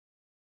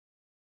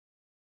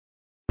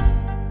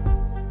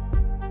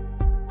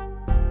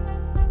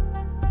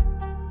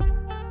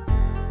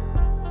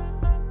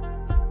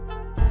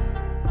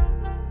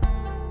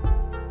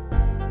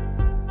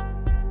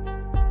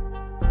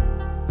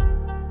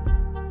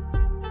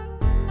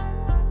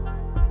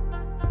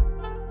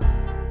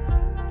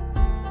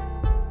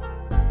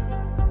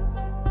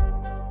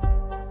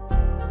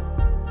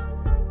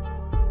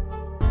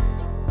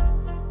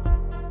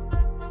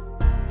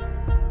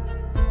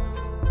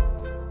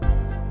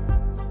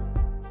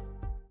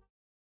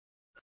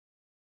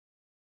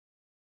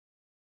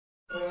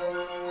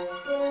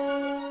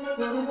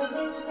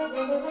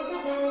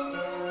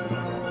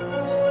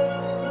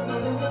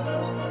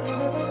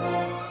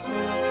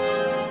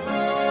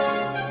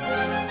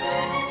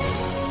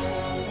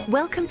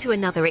Welcome to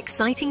another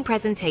exciting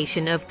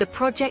presentation of The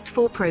Project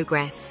for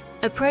Progress,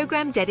 a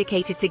program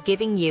dedicated to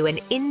giving you an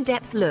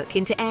in-depth look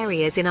into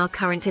areas in our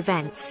current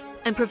events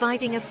and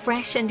providing a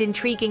fresh and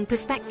intriguing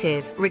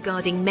perspective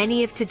regarding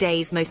many of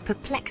today's most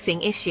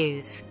perplexing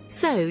issues.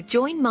 So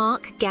join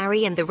Mark,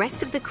 Gary, and the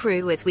rest of the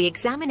crew as we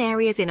examine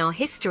areas in our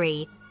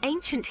history,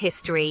 ancient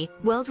history,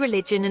 world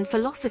religion and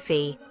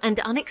philosophy, and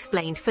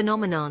unexplained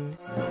phenomenon.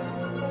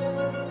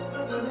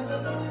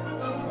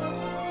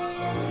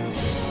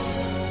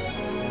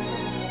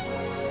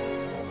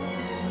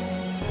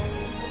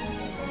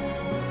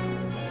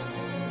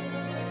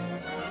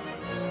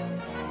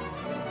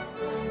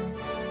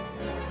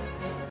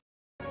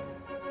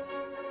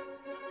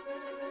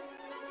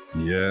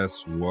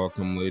 Yes,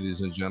 welcome,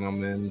 ladies and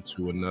gentlemen,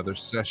 to another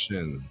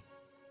session.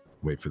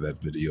 Wait for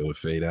that video to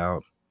fade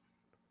out.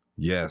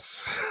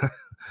 Yes,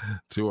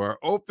 to our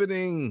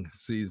opening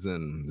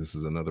season. This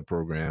is another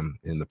program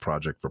in the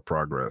Project for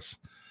Progress.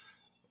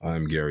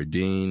 I'm Gary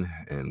Dean,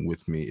 and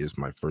with me is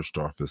my first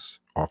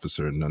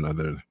officer, none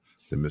other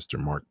than Mr.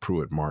 Mark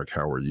Pruitt. Mark,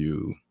 how are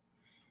you?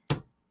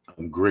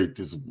 I'm great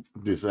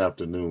this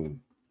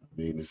afternoon.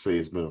 I mean, to say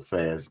it's been a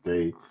fast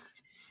day.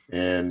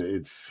 And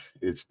it's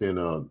been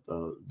a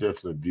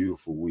definitely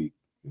beautiful week.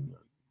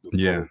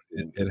 Yeah,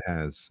 it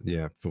has.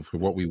 Yeah, for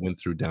what we went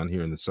through down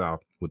here in the South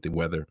with the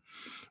weather,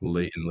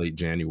 late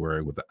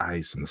January with the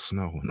ice and the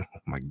snow. And oh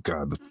my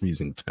God, the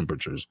freezing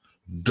temperatures.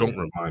 Don't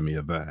remind me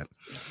of that.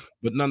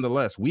 But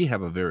nonetheless, we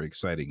have a very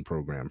exciting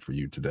program for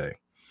you today.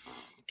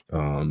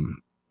 And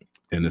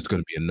it's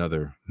going to be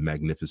another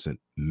magnificent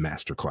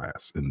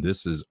masterclass. And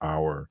this is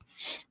a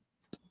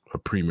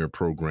premier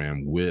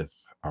program with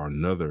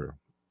another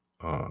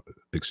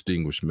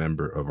extinguished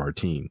member of our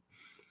team,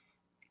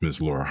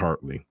 Ms. Laura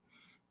Hartley,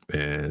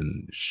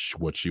 and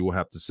what she will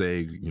have to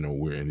say,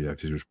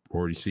 you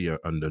already see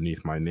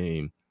underneath my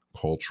name,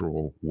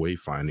 cultural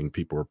wayfinding.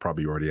 People are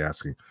probably already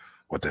asking,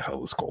 what the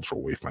hell is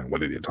cultural wayfinding?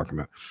 What are they talking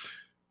about?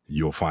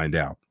 You'll find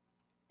out,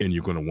 and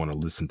you're going to want to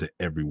listen to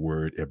every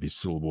word, every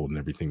syllable, and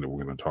everything that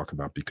we're going to talk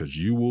about, because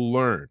you will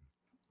learn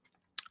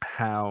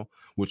how,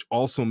 which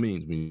also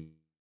means when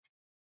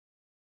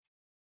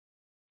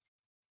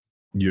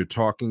you're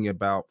talking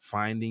about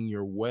finding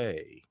your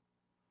way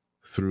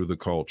through the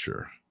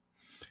culture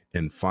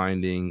and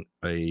finding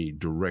a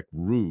direct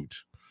route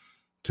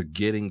to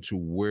getting to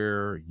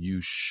where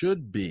you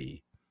should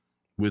be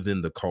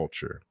within the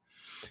culture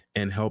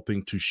and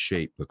helping to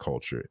shape the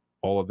culture.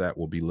 All of that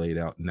will be laid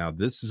out. Now,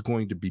 this is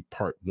going to be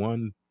part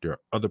one. There are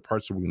other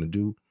parts that we're going to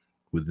do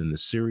within the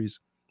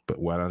series,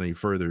 but without any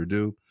further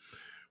ado,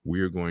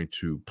 we are going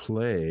to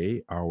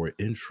play our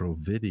intro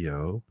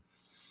video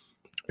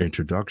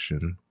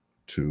introduction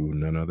to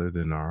none other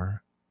than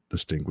our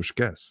distinguished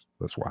guests.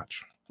 Let's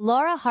watch.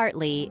 Laura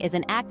Hartley is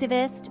an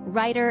activist,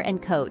 writer,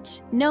 and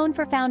coach known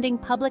for founding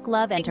Public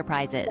Love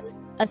Enterprises,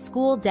 a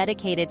school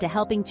dedicated to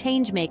helping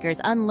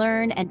changemakers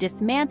unlearn and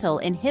dismantle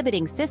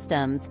inhibiting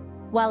systems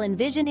while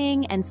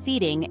envisioning and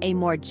seeding a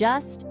more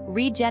just,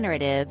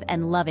 regenerative,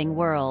 and loving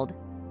world.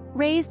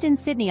 Raised in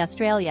Sydney,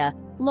 Australia,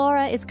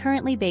 Laura is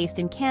currently based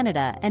in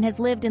Canada and has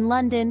lived in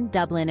London,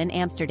 Dublin, and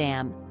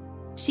Amsterdam.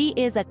 She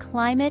is a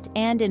climate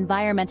and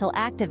environmental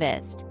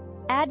activist,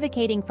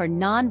 advocating for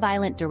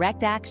nonviolent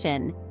direct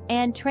action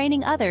and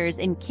training others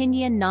in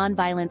Kenyan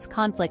nonviolence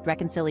conflict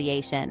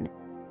reconciliation.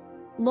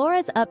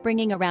 Laura's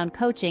upbringing around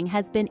coaching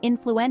has been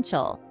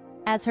influential,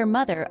 as her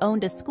mother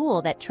owned a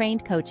school that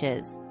trained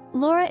coaches.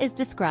 Laura is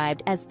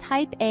described as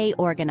type A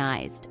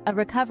organized, a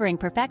recovering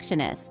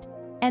perfectionist,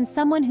 and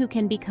someone who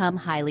can become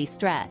highly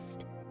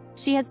stressed.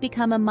 She has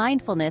become a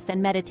mindfulness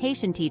and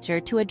meditation teacher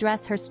to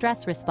address her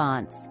stress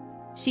response.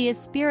 She is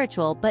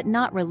spiritual but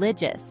not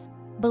religious,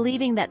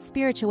 believing that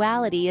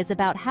spirituality is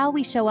about how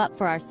we show up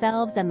for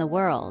ourselves and the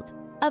world.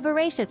 A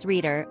voracious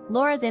reader,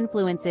 Laura's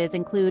influences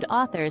include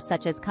authors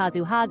such as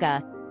Kazu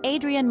Haga,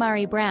 Adrienne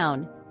Maree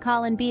Brown,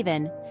 Colin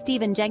Beavan,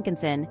 Stephen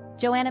Jenkinson,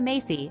 Joanna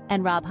Macy,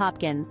 and Rob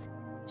Hopkins.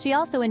 She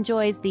also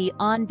enjoys the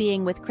On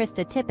Being with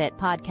Krista Tippett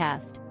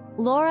podcast.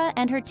 Laura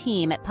and her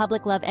team at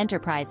Public Love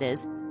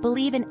Enterprises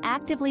believe in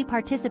actively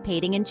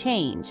participating in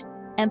change,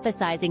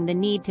 emphasizing the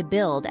need to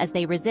build as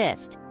they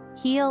resist,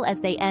 heal as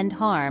they end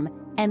harm,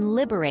 and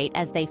liberate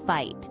as they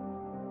fight.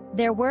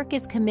 Their work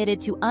is committed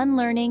to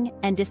unlearning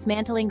and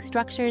dismantling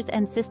structures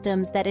and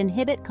systems that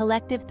inhibit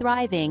collective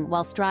thriving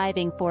while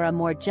striving for a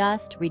more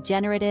just,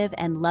 regenerative,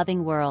 and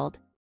loving world.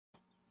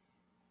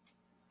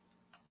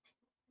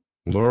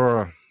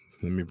 Laura,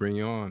 let me bring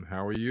you on.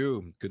 How are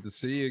you? Good to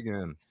see you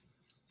again.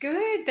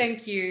 Good,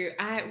 thank you.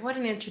 What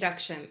an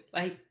introduction.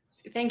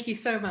 Thank you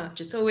so much.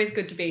 It's always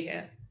good to be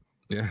here.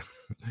 Yeah.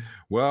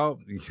 Well,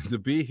 to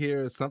be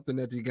here is something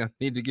that you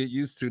need to get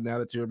used to now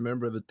that you're a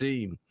member of the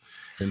team.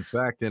 In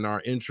fact, in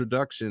our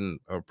introduction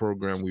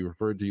program, we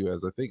referred to you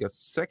as, I think, a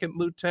second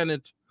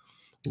lieutenant,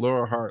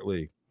 Laura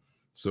Hartley.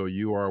 So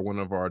you are one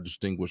of our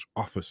distinguished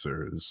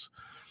officers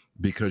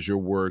because your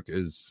work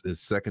is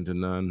second to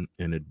none,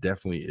 and it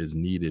definitely is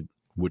needed,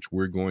 which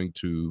we're going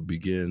to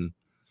begin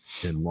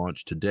and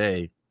launch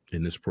today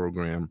in this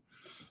program.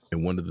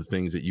 And one of the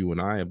things that you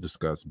and I have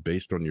discussed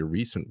based on your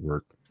recent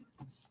work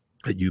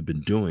that you've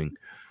been doing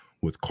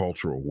with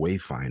cultural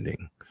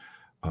wayfinding.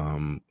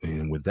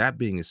 And with that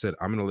being said,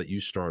 I'm going to let you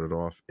start it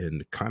off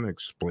and kind of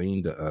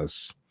explain to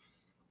us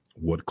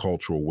what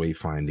cultural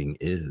wayfinding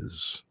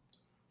is.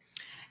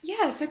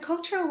 Yeah, so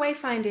cultural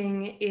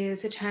wayfinding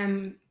is a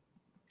term,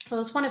 well,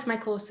 it's one of my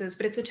courses,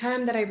 but it's a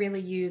term that I really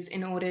use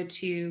in order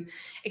to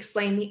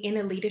explain the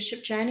inner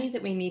leadership journey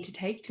that we need to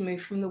take to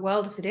move from the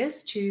world as it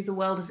is to the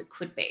world as it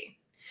could be.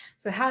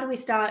 So how do we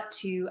start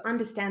to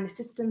understand the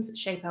systems that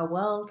shape our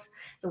world,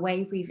 the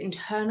way we've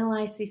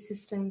internalized these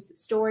systems, the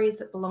stories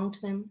that belong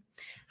to them?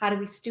 How do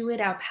we steward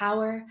our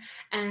power?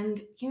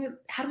 And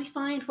how do we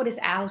find what is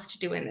ours to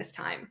do in this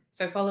time?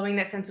 So following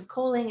that sense of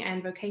calling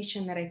and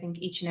vocation that I think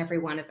each and every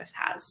one of us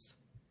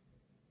has.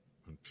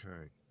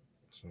 Okay.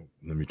 So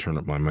let me turn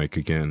up my mic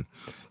again.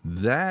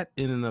 That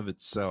in and of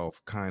itself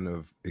kind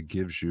of, it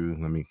gives you,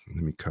 let me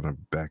kind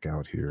of back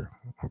out here.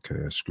 Okay,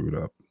 I screwed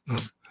up.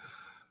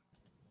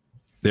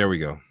 There we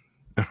go.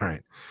 All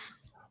right.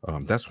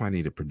 That's why I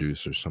need a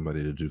producer,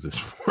 somebody to do this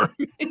for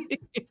me.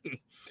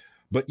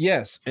 But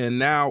yes, and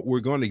now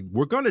we're going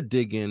to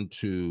dig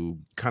into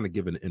kind of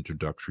give an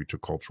introductory to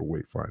cultural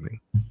wayfinding.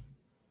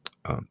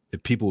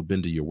 If people have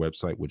been to your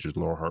website, which is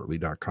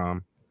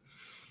laurahartley.com,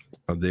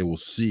 they will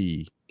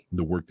see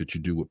the work that you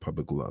do with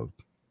Public Love.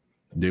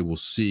 They will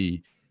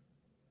see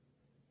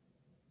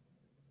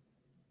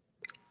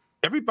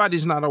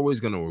everybody's not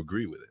always going to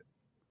agree with it,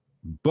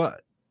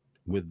 but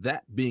with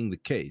that being the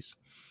case,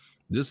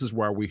 this is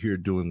why we're here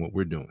doing what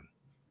we're doing,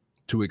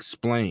 to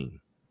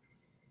explain,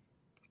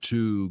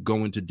 to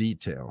go into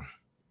detail,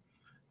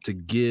 to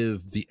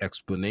give the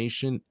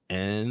explanation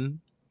and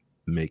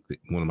make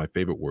one of my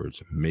favorite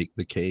words, make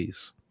the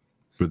case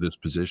for this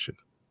position.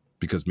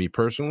 Because me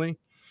personally,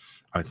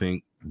 I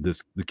think the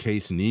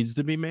case needs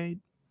to be made.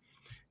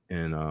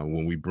 And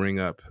when we bring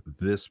up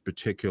this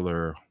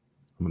particular,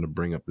 I'm going to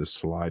bring up this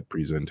slide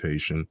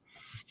presentation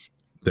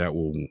that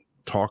will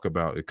talk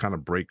about, it kind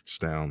of breaks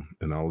down,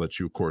 and I'll let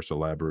you, of course,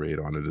 elaborate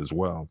on it as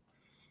well.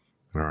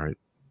 All right.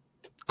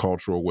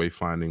 Cultural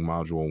Wayfinding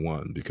Module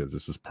 1, because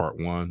this is part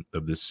 1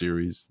 of this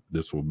series.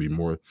 This will be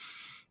more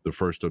the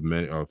first of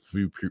many, a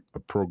few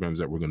programs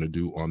that we're going to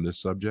do on this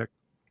subject.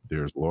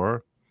 There's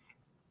Laura.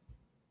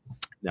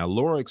 Now,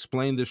 Laura,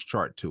 explain this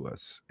chart to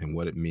us and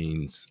what it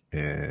means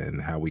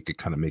and how we could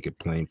kind of make it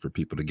plain for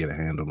people to get a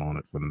handle on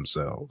it for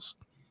themselves.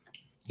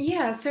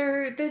 Yeah,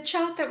 so the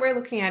chart that we're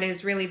looking at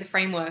is really the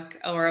framework,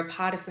 or a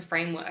part of the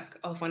framework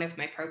of one of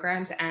my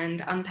programs,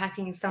 and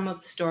unpacking some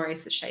of the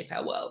stories that shape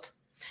our world.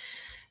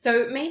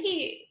 So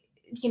maybe,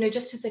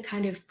 just as a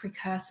kind of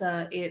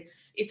precursor,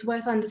 it's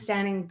worth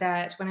understanding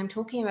that when I'm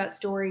talking about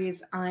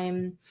stories,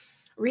 I'm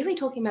really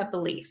talking about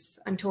beliefs.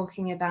 I'm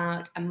talking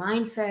about a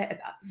mindset,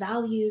 about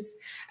values,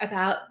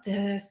 about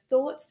the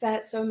thoughts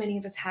that so many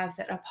of us have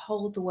that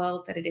uphold the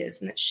world that it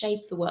is and that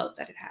shape the world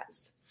that it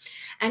has.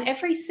 And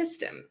every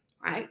system,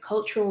 right,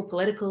 cultural,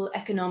 political,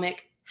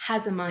 economic,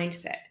 has a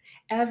mindset.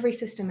 Every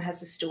system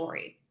has a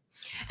story.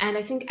 And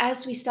I think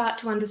as we start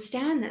to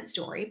understand that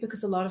story,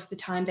 because a lot of the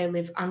time they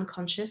live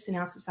unconscious in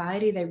our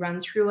society, they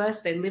run through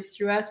us, they live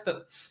through us,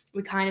 but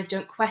we kind of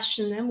don't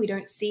question them, we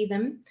don't see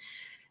them,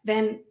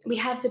 then we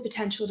have the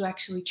potential to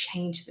actually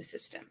change the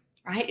system,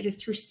 right? It is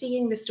through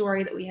seeing the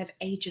story that we have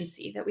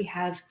agency, that we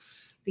have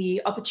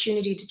the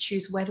opportunity to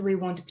choose whether we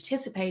want to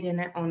participate in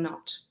it or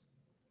not.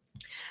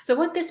 So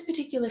what this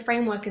particular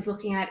framework is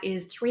looking at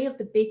is 3 of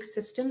the big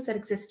systems that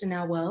exist in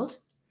our world,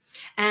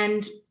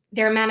 and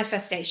they're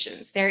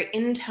manifestations, they're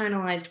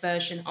internalized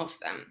version of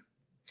them.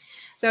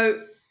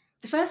 So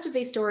the first of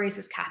these stories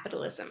is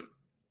capitalism.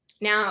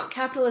 Now,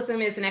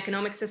 capitalism is an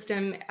economic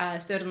system.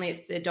 Certainly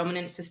it's the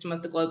dominant system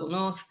of the global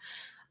north,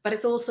 but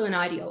it's also an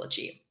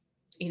ideology,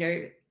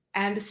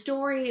 and the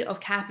story of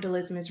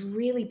capitalism is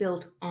really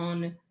built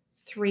on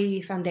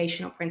 3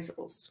 foundational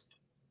principles.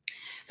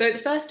 So the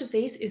first of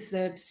these is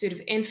the pursuit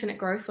of infinite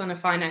growth on a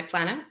finite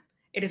planet.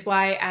 It is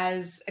why,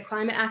 as a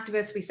climate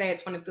activist, we say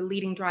it's one of the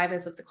leading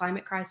drivers of the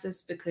climate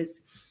crisis,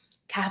 because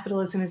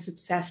capitalism is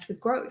obsessed with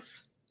growth.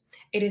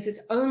 It is its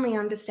only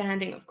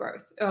understanding of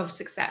growth, of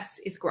success,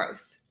 is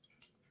growth.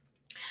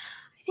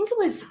 I think it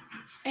was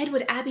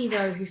Edward Abbey,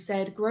 though, who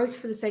said growth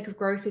for the sake of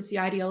growth is the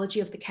ideology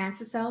of the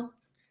cancer cell.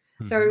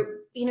 Mm-hmm. So,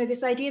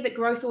 this idea that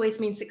growth always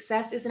means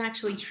success isn't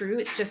actually true.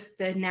 It's just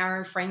the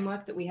narrow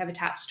framework that we have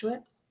attached to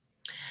it.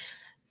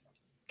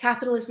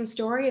 Capitalism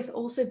story is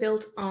also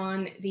built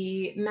on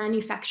the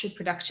manufactured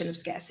production of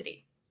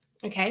scarcity.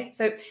 Okay,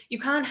 so you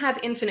can't have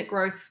infinite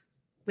growth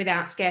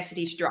without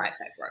scarcity to drive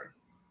that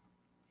growth.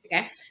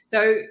 Okay,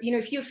 so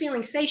if you're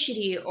feeling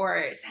satiety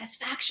or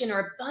satisfaction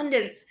or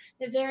abundance,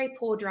 they're very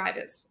poor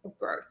drivers of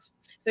growth.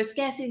 So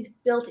scarcity is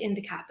built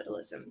into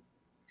capitalism.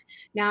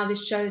 Now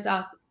this shows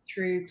up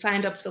through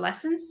planned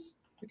obsolescence.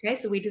 Okay,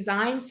 so we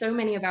design so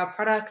many of our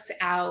products,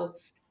 our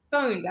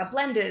phones, our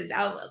blenders,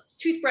 our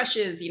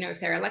toothbrushes, if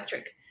they're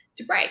electric,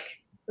 to break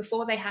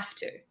before they have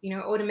to,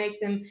 or to make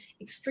them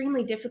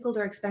extremely difficult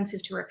or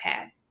expensive to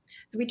repair.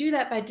 So we do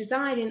that by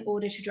design in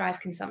order to drive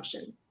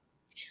consumption.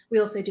 We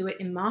also do it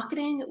in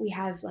marketing. We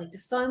have like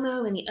the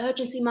FOMO and the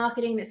urgency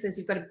marketing that says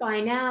you've got to buy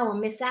now or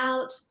miss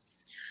out.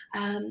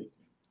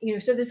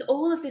 So there's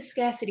all of this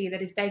scarcity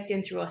that is baked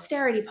in through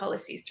austerity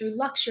policies, through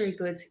luxury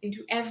goods,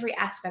 into every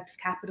aspect of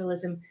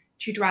capitalism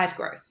to drive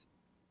growth.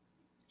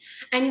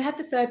 And you have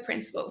the third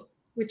principle,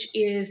 which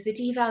is the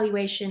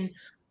devaluation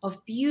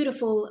of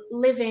beautiful,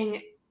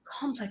 living,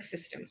 complex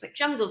systems like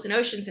jungles and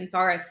oceans and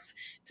forests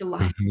to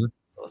life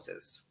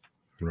sources.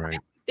 Right.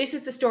 This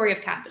is the story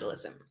of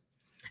capitalism.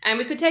 And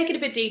we could take it a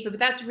bit deeper, but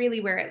that's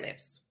really where it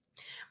lives.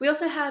 We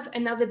also have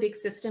another big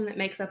system that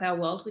makes up our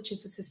world, which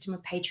is the system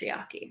of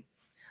patriarchy.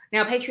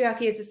 Now,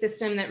 patriarchy is a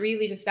system that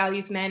really just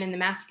values men and the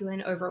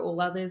masculine over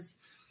all others.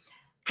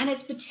 And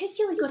it's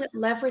particularly good at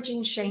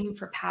leveraging shame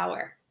for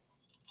power.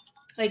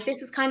 Like,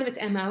 this is kind of its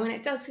MO, and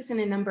it does this in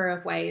a number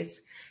of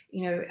ways.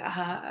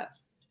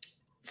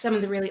 Some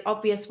of the really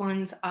obvious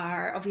ones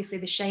are obviously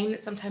the shame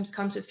that sometimes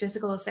comes with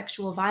physical or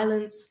sexual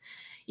violence.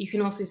 You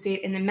can also see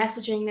it in the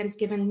messaging that is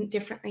given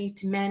differently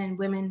to men and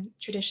women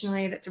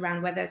traditionally, that's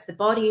around whether it's the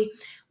body,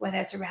 whether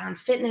it's around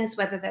fitness,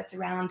 whether that's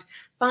around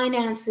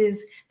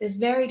finances. There's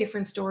very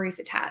different stories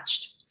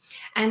attached.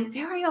 And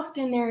very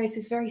often there is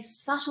this very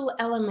subtle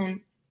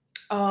element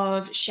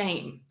of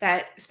shame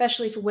that,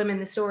 especially for women,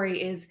 the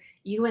story is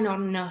you are not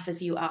enough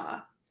as you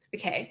are,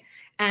 okay?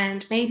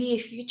 And maybe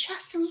if you're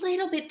just a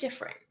little bit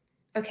different,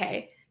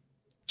 okay,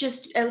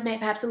 just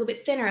perhaps a little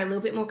bit thinner, a little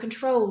bit more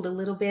controlled, a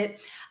little bit,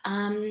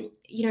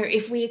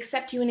 if we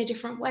accept you in a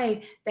different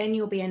way, then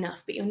you'll be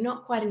enough, but you're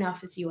not quite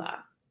enough as you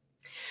are.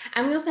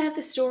 And we also have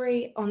the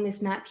story on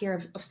this map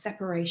here of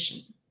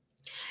separation.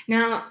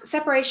 Now,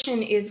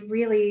 separation is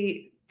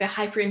really the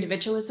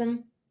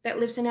hyper-individualism that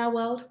lives in our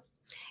world.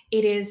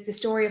 It is the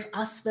story of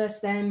us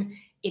versus them.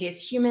 It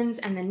is humans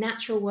and the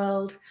natural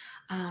world.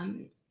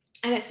 And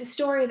it's the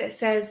story that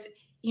says,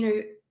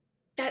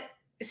 that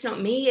it's not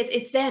me,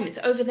 it's them, it's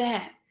over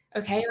there.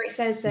 Okay, or it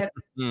says that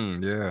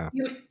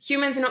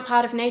humans are not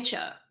part of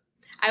nature.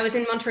 I was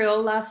in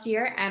Montreal last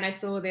year and I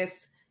saw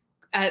this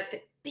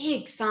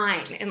big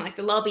sign in like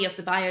the lobby of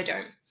the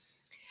Biodome.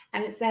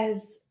 And it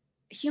says,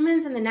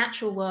 humans and the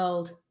natural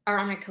world are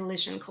on a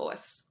collision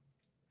course.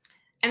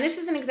 And this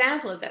is an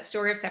example of that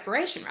story of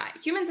separation, right?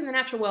 Humans and the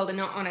natural world are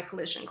not on a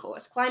collision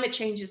course. Climate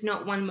change is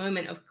not one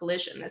moment of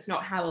collision. That's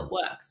not how it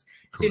works.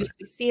 As soon as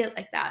we see it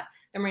like that,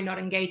 then we're not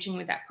engaging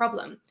with that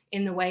problem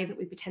in the way that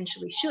we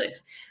potentially should.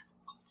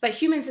 But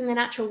humans in the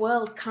natural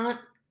world can't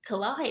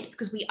collide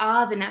because we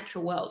are the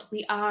natural world.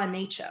 We are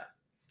nature.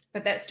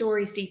 But that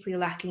story is deeply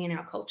lacking in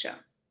our culture.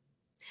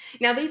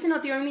 Now, these are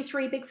not the only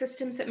three big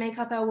systems that make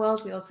up our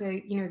world. We also,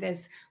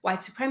 there's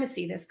white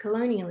supremacy, there's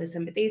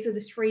colonialism, but these are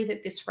the three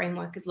that this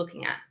framework is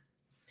looking at.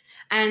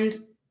 And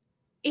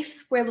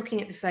if we're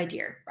looking at this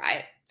idea,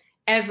 right,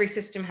 every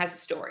system has a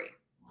story.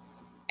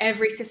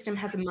 Every system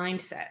has a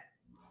mindset.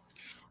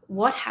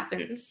 What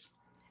happens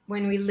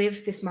when we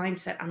live this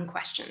mindset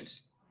unquestioned?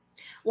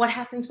 What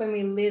happens when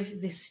we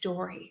live this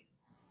story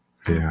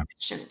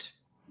unquestioned?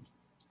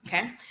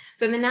 Okay,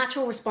 so the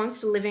natural response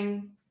to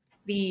living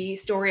the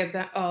story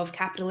of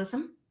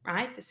capitalism,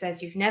 right, that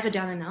says you've never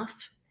done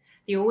enough,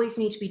 you always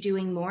need to be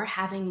doing more,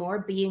 having more,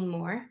 being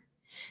more,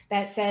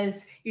 that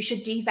says you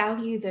should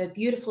devalue the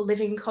beautiful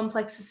living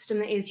complex system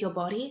that is your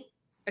body,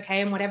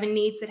 okay, and whatever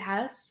needs it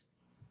has.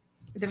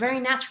 The very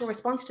natural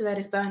response to that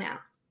is burnout.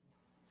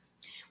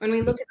 When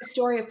we look at the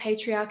story of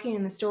patriarchy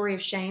and the story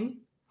of shame,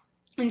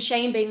 and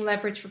shame being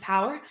leveraged for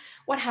power,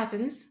 what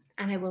happens,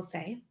 and I will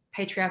say,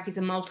 patriarchy is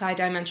a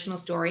multi-dimensional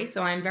story,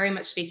 so I'm very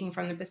much speaking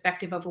from the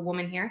perspective of a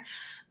woman here,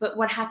 but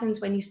what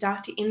happens when you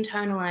start to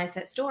internalize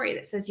that story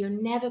that says you're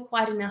never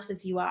quite enough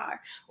as you are,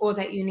 or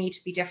that you need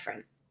to be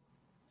different?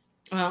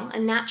 Well, a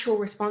natural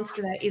response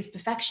to that is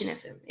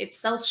perfectionism. It's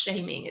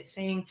self-shaming. It's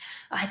saying,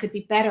 I could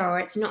be better, or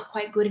it's not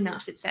quite good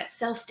enough. It's that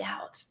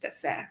self-doubt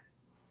that's there.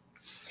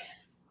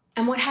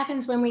 And what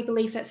happens when we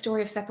believe that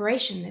story of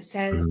separation that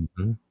says,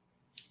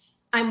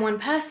 I'm one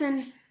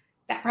person,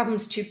 that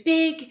problem's too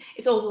big,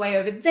 it's all the way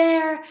over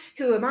there,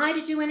 who am I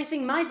to do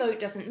anything, my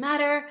vote doesn't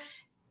matter?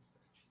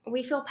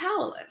 We feel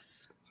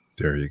powerless.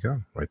 There you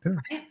go, right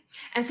there. Right?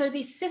 And so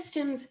these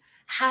systems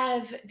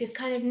have this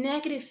kind of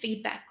negative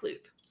feedback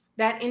loop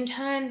that in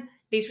turn,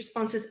 these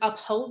responses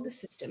uphold the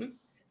system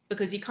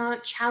because you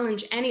can't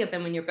challenge any of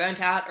them when you're burnt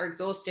out or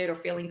exhausted or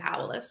feeling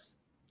powerless.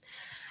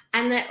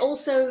 And that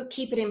also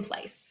keep it in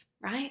place,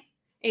 right?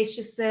 It's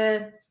just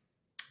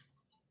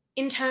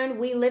in turn,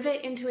 we live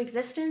it into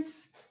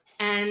existence,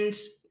 and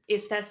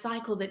it's that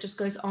cycle that just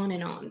goes on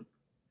and on.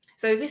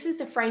 So this is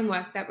the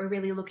framework that we're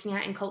really looking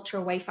at in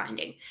cultural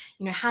wayfinding.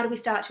 How do we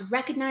start to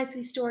recognize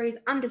these stories,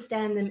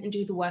 understand them, and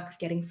do the work of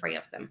getting free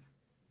of them?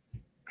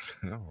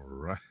 All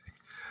right.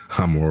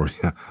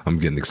 I'm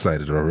getting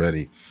excited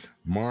already.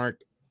 Mark,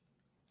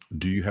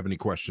 do you have any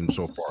questions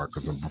so far?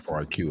 Because before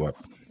I queue up,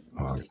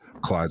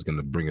 Clyde's going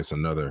to bring us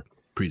another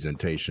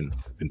presentation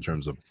in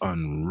terms of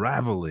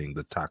unraveling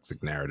the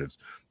toxic narratives.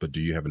 But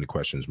do you have any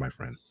questions, my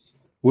friend?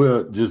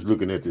 Well, just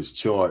looking at this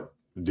chart,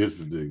 this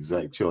is the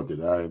exact chart that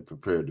I am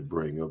prepared to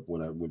bring up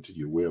when I went to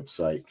your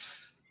website.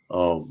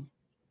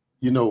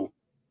 You know,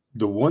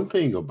 the one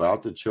thing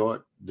about the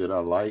chart that I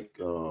like,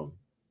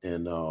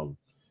 and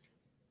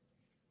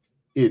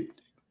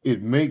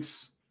it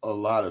makes a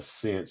lot of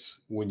sense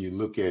when you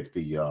look at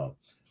the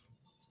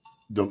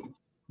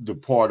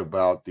part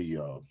about the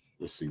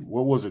let's see,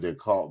 what was it that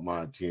caught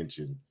my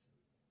attention?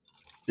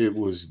 It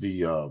was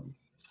the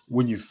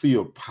when you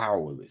feel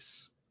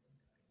powerless.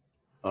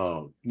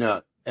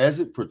 Now, as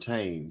it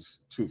pertains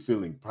to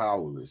feeling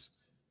powerless,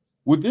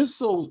 would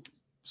this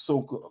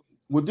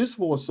would this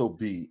more so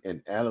be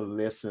an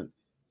adolescent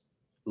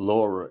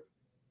Laura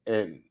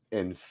and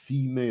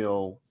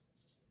female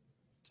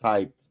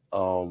type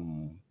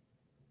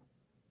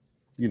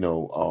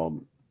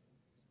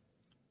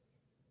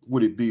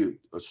would it be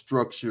a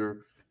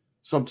structure,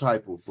 some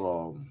type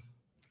of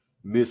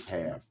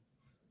mishap?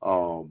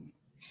 I'm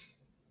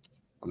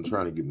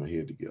trying to get my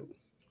head together.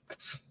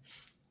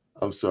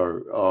 I'm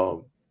sorry.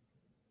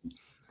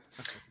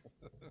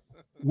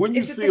 When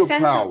you Is it feel the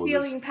sense powerless, of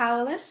feeling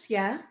powerless?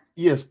 Yeah.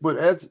 yes,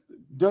 but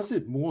does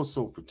it more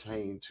so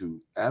pertain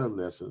to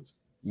adolescents,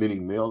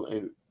 meaning male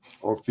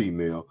or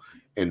female,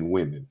 and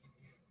women?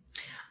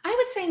 I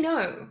would say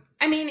no.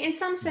 I mean, in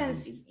some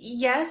sense,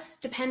 yes,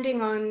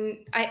 depending on,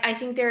 I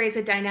think there is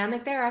a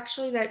dynamic there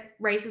actually that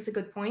raises a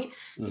good point,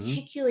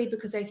 particularly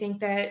because I think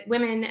that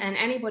women and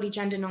anybody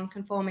gender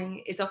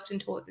non-conforming is often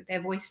taught that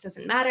their voice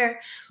doesn't matter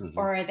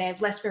or they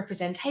have less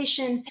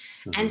representation.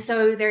 And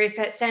so there is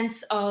that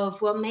sense of,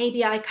 well,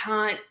 maybe I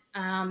can't,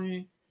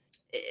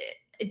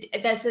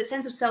 there's a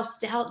sense of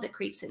self-doubt that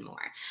creeps in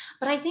more.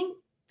 But I think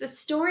the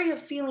story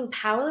of feeling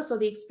powerless or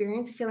the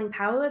experience of feeling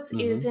powerless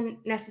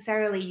isn't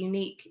necessarily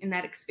unique in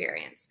that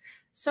experience.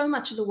 So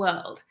much of the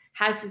world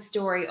has this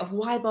story of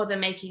why bother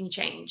making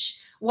change?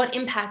 What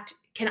impact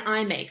can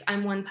I make?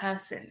 I'm one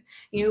person.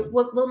 You know,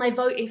 will my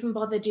vote even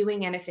bother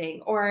doing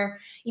anything? Or,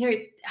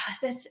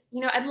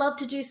 I'd love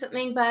to do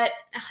something, but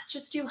it's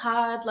just too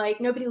hard.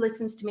 Like, nobody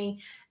listens to me.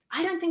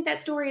 I don't think that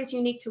story is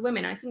unique to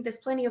women. I think there's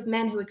plenty of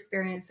men who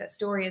experience that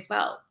story as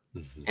well.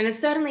 And there's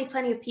certainly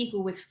plenty of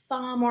people with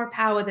far more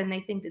power than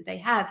they think that they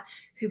have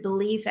who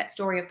believe that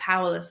story of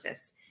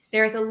powerlessness.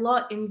 There is a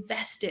lot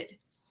invested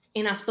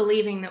in us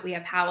believing that we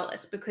are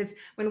powerless, because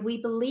when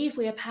we believe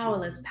we are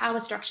powerless, power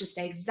structures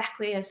stay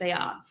exactly as they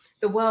are.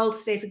 The world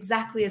stays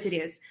exactly as it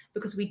is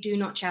because we do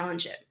not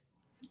challenge it.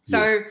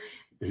 So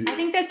I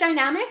think there's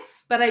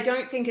dynamics, but I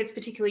don't think it's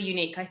particularly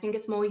unique. I think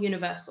it's more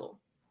universal.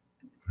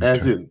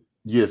 As in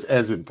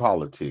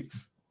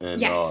politics.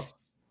 And yes.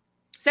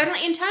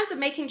 Certainly in terms of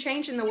making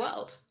change in the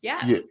world.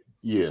 Yeah.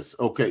 Yes.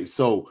 Okay.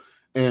 So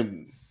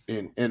and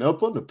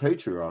up on the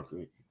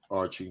patriarchy,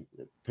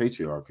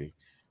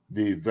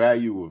 the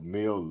value of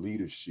male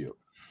leadership,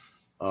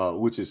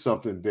 which is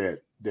something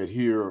that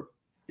here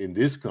in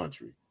this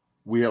country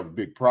we have a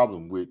big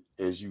problem with,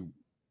 as you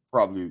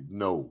probably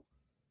know,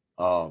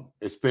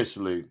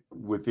 especially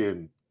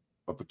within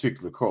a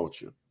particular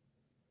culture.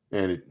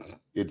 And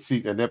and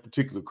that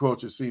particular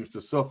culture seems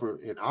to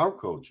suffer in our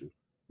culture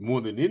more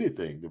than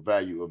anything, the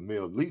value of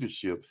male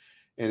leadership.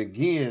 And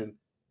again,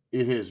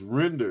 it has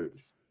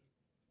rendered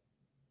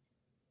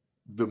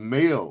the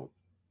male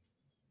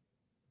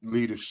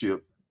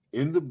leadership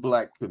in the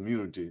Black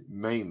community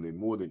mainly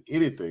more than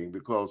anything,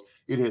 because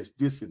it has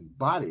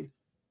disembodied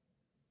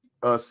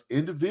us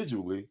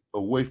individually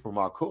away from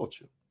our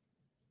culture.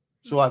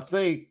 So I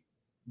think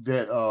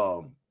that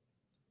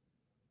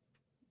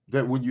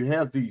that when you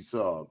have these,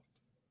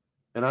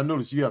 and I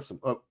notice you have some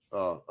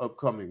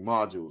upcoming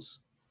modules.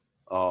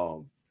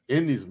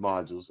 In these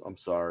modules, I'm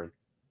sorry,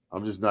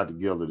 I'm just not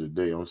together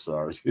today. I'm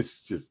sorry.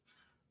 It's just,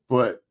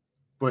 but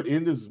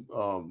in these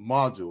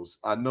modules,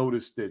 I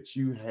noticed that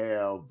you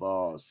have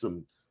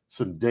some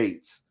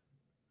dates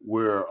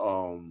where,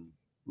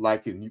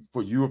 like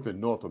for Europe and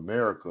North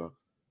America,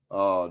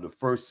 the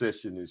first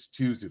session is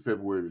Tuesday,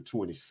 February the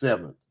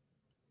 27th.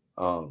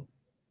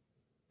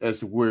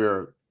 As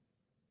where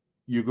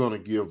you're going to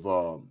give.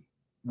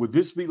 Would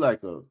this be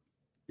like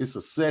it's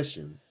a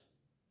session,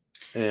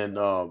 and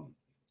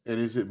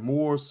is it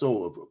more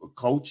so of a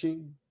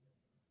coaching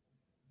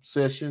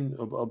session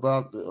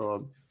about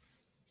the?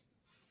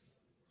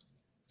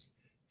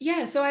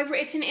 Yeah, so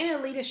it's an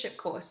inner leadership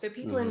course. So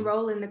people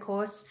enroll in the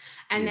course,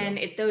 and then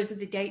those are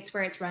the dates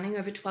where it's running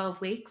over 12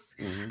 weeks.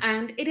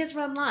 And it is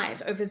run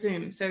live over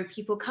Zoom. So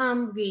people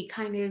come, we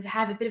kind of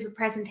have a bit of a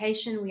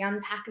presentation, we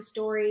unpack a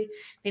story.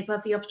 People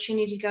have the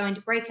opportunity to go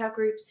into breakout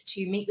groups,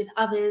 to meet with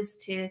others,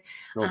 to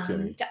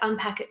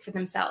unpack it for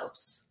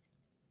themselves.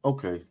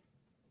 Okay.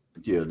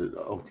 Yeah,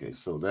 okay.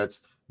 So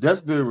that's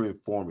very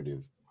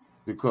informative,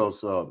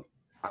 because I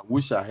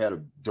wish I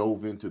had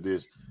dove into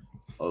this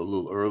a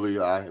little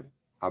earlier.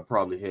 I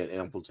probably had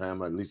ample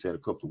time. I at least had a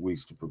couple of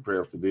weeks to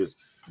prepare for this.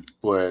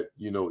 But,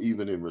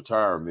 even in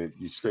retirement,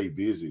 you stay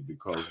busy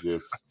because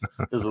there's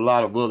a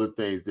lot of other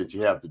things that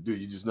you have to do.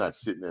 You're just not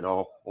sitting at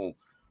home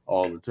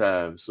all the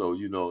time. So,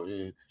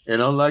 and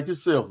unlike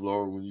yourself,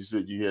 Laura, when you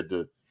said you had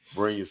to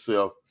bring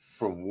yourself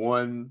from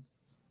one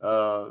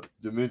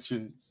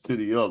dimension to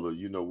the other.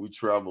 You know, we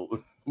travel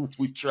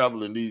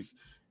in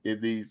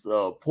these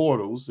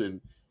portals,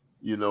 and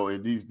you know,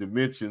 in these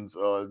dimensions.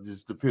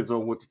 Just depends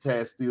on what the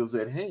task is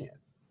at hand.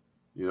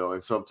 You know,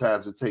 and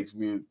sometimes it takes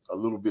me a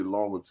little bit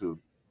longer to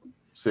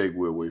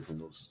segue away from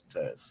those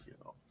tasks. You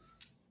know.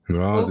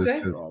 Well, this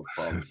Okay. is,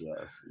 I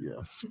apologize.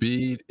 Yeah.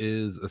 speed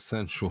is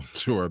essential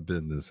to our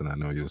business, and I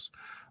know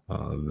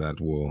that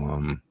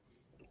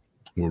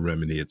will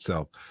remedy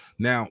itself.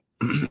 Now,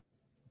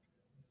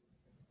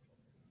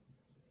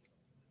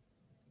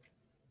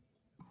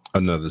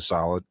 another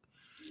solid,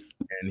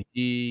 and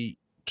he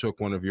took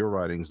one of your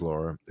writings,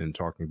 Laura, in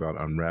talking about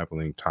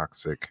unraveling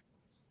toxic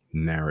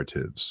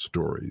narratives,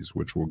 stories,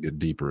 which we'll get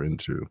deeper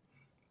into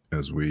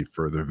as we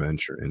further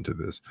venture into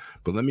this.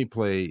 But let me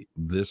play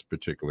this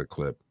particular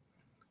clip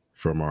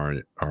from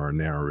our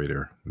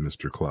narrator,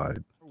 Mr.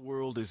 Clyde. Our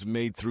world is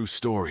made through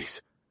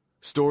stories.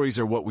 Stories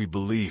are what we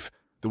believe,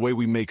 the way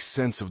we make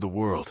sense of the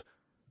world.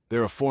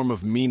 They're a form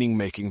of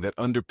meaning-making that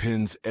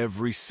underpins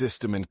every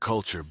system and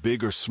culture,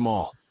 big or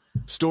small.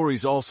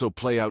 Stories also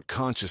play out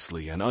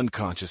consciously and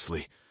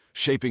unconsciously,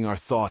 shaping our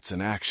thoughts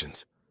and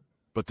actions.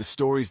 But the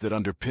stories that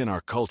underpin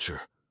our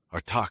culture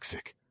are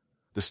toxic.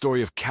 The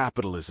story of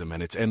capitalism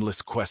and its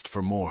endless quest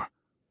for more.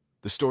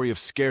 The story of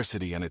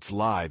scarcity and its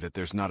lie that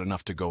there's not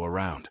enough to go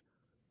around.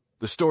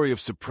 The story of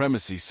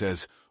supremacy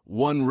says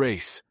one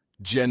race,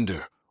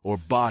 gender, or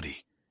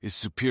body is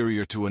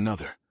superior to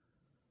another.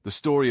 The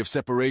story of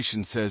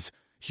separation says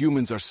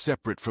humans are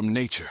separate from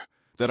nature,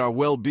 that our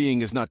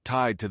well-being is not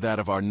tied to that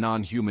of our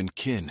non-human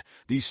kin.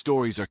 These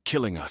stories are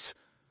killing us.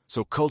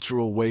 So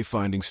cultural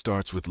wayfinding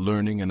starts with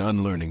learning and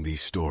unlearning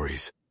these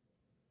stories.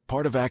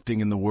 Part of acting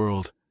in the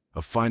world,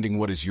 of finding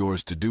what is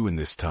yours to do in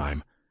this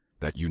time,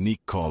 that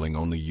unique calling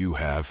only you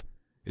have,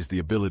 is the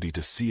ability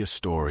to see a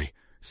story,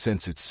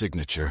 sense its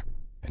signature,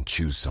 and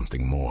choose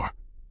something more.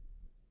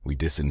 We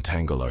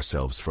disentangle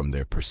ourselves from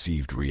their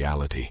perceived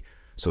reality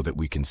so that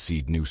we can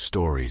seed new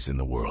stories in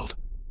the world.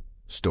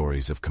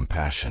 Stories of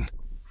compassion,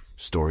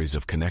 stories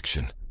of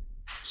connection,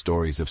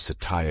 stories of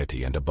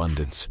satiety and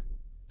abundance,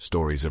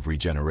 stories of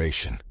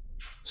regeneration,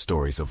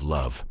 stories of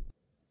love.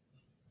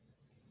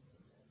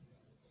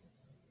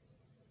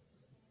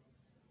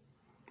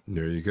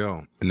 There you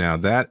go. Now,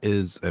 that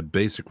is a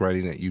basic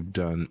writing that you've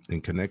done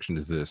in connection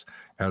to this.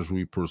 As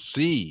we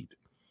proceed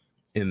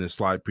in the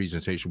slide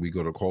presentation, we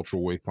go to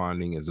cultural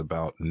wayfinding is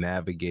about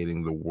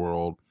navigating the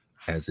world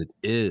as it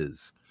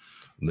is.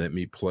 Let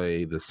me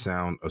play the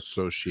sound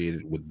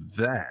associated with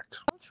that.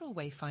 Cultural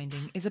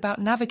wayfinding is about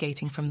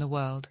navigating from the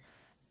world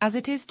as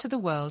it is to the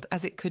world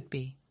as it could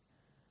be.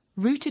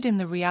 Rooted in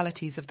the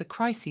realities of the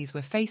crises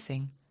we're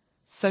facing,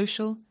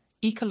 social,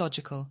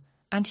 ecological,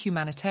 and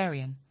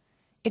humanitarian,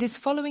 it is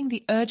following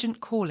the urgent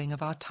calling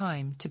of our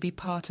time to be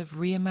part of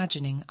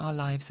reimagining our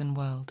lives and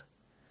world.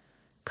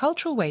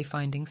 Cultural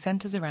wayfinding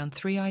centers around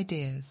 3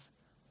 ideas.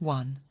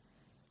 1.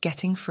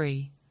 Getting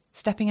free,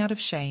 stepping out of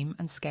shame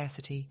and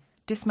scarcity,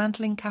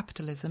 dismantling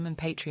capitalism and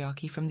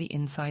patriarchy from the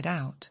inside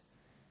out.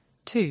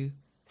 2.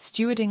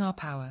 Stewarding our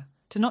power,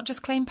 to not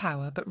just claim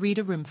power but read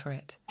a room for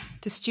it,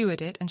 to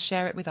steward it and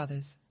share it with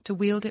others, to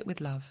wield it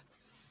with love.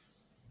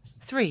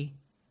 3.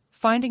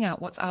 Finding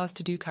out what's ours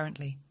to do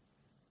currently,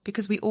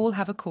 because we all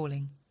have a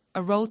calling,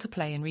 a role to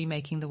play in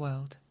remaking the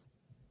world.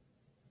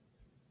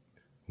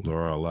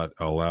 Laura, I'll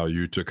allow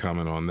you to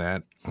comment on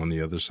that on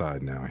the other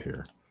side now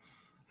here.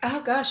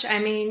 Oh gosh, I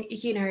mean,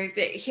 you know,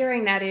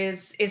 hearing that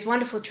is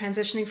wonderful,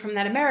 transitioning from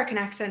that American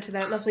accent to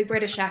that lovely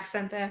British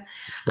accent there.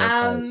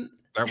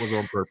 That was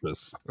on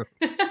purpose.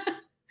 You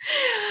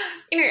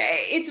know,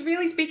 it's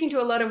really speaking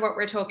to a lot of what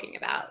we're talking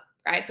about,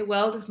 right? The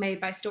world is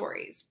made by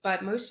stories,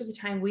 but most of the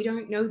time we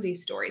don't know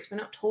these stories. We're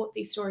not taught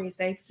these stories.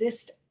 They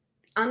exist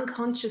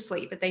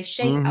unconsciously, but they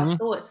shape our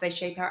thoughts, they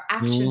shape our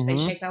actions, they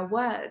shape our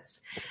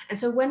words. And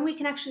so when we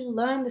can actually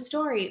learn the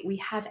story, we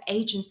have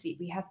agency,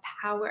 we have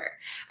power.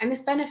 And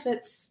this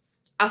benefits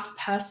us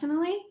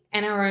personally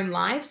and our own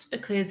lives,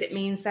 because it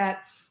means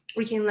that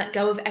we can let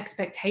go of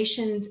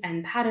expectations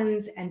and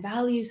patterns and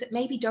values that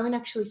maybe don't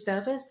actually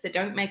serve us, that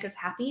don't make us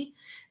happy,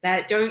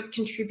 that don't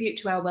contribute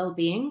to our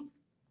well-being.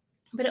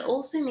 But it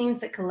also means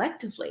that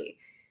collectively,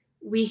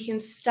 we can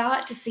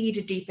start to seed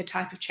a deeper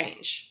type of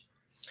change,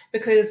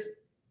 because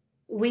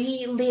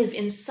we live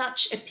in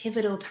such a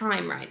pivotal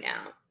time right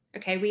now.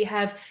 Okay, we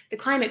have the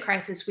climate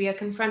crisis. We are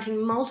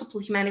confronting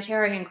multiple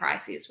humanitarian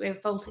crises. We're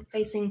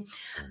facing,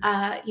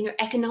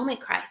 economic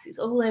crises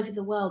all over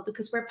the world,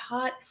 because we're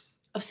part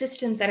of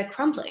systems that are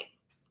crumbling,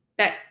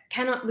 that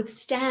cannot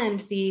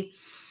withstand the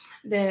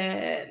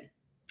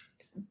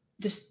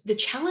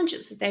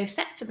challenges that they've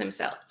set for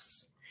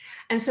themselves.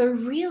 And so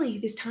really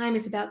this time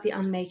is about the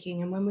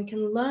unmaking. And when we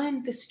can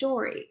learn the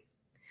story,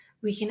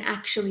 we can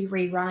actually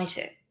rewrite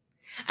it.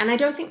 And I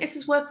don't think this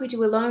is work we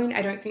do alone.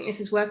 I don't think this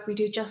is work we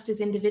do just as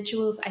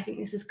individuals. I think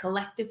this is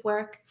collective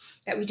work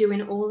that we do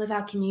in all of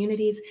our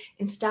communities,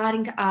 in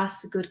starting to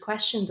ask the good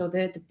questions, or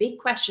the big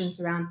questions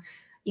around,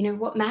 you know,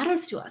 what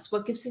matters to us?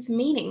 What gives us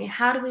meaning?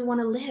 How do we want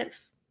to live?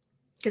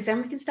 Because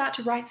then we can start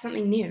to write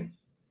something new.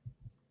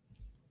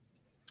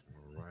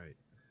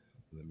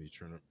 me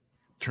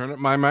turn up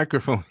my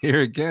microphone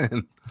here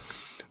again.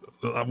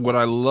 What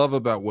I love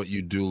about what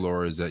you do,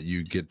 Laura, is that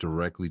you get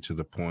directly to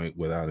the point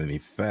without any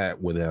fat,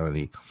 without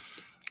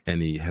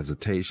any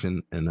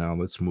hesitation. And now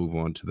let's move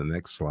on to the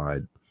next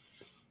slide.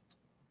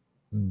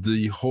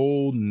 The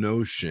whole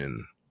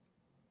notion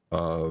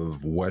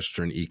of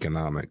Western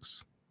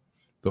economics,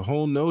 the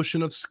whole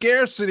notion of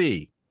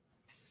scarcity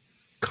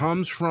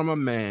comes from a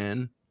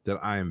man that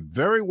I am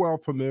very well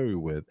familiar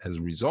with as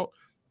a result.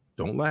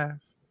 Don't laugh.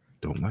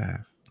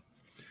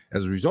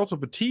 As a result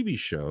of a TV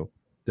show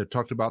that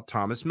talked about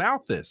Thomas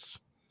Malthus,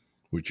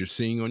 which you're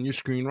seeing on your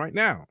screen right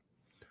now.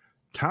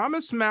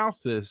 Thomas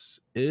Malthus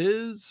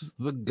is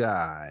the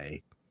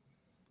guy,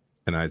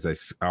 and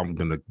I'm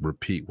going to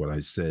repeat what I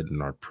said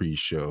in our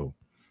pre-show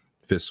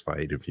fist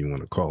fight, if you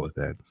want to call it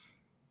that.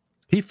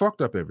 He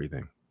fucked up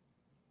everything.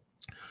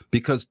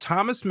 Because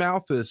Thomas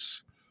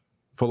Malthus'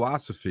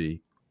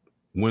 philosophy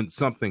went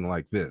something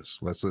like this.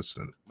 Let's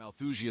listen.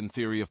 Malthusian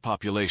theory of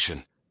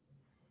population.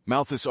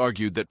 Malthus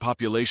argued that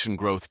population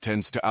growth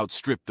tends to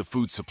outstrip the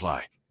food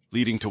supply,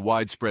 leading to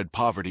widespread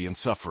poverty and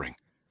suffering.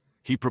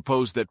 He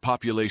proposed that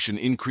population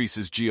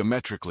increases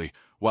geometrically,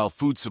 while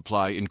food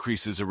supply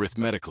increases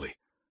arithmetically.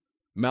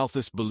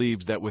 Malthus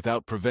believed that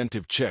without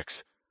preventive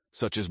checks,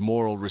 such as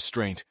moral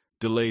restraint,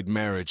 delayed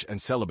marriage,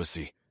 and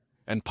celibacy,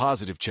 and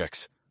positive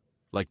checks,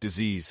 like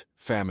disease,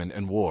 famine,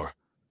 and war,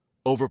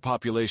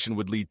 overpopulation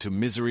would lead to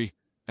misery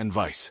and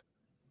vice.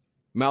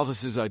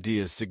 Malthus's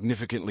ideas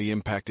significantly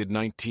impacted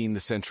 19th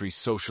century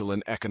social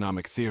and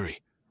economic theory.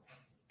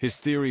 His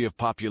theory of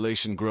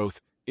population growth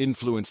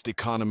influenced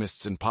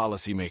economists and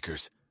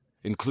policymakers,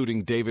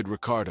 including David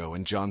Ricardo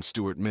and John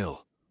Stuart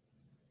Mill.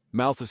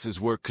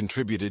 Malthus's work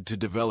contributed to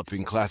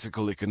developing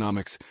classical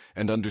economics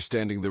and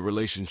understanding the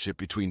relationship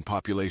between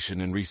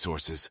population and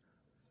resources.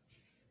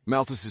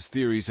 Malthus's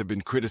theories have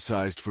been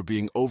criticized for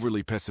being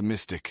overly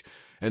pessimistic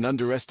and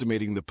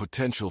underestimating the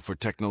potential for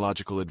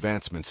technological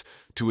advancements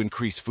to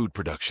increase food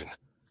production.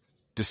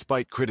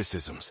 Despite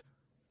criticisms,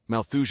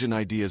 Malthusian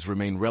ideas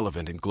remain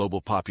relevant in global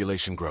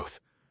population growth,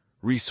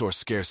 resource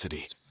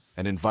scarcity,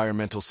 and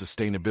environmental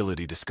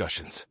sustainability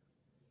discussions.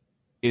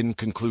 In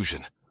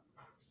conclusion,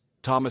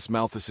 Thomas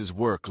Malthus's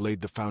work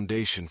laid the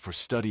foundation for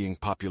studying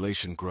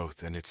population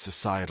growth and its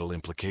societal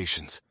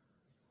implications.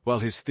 While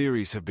his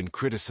theories have been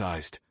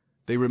criticized,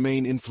 they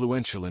remain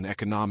influential in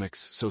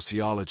economics,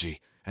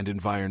 sociology, and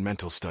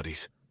environmental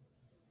studies.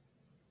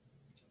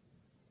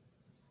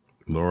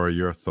 Laura,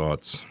 your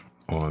thoughts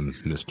on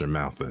Mr.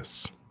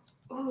 Malthus?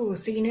 Oh,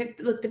 so,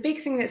 look, the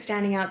big thing that's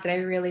standing out that I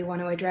really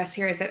want to address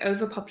here is that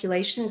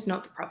overpopulation is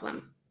not the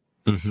problem.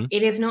 Mm-hmm.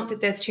 It is not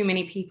that there's too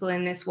many people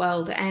in this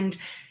world. And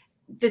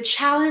the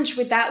challenge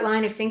with that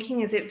line of thinking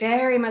is it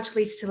very much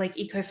leads to like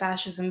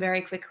ecofascism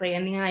very quickly,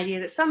 and the idea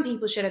that some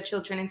people should have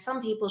children and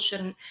some people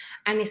shouldn't.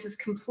 And this is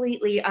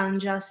completely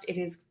unjust.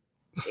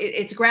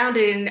 It's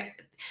grounded in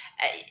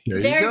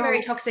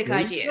very toxic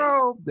ideas.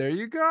 There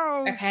you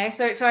go. Okay,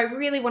 so I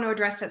really want to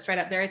address that straight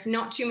up. There is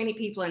not too many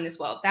people in this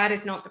world. That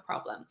is not the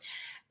problem.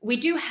 We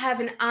do have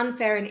an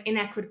unfair and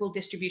inequitable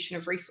distribution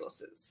of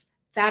resources.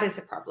 That is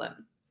a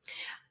problem.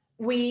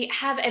 We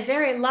have a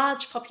very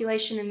large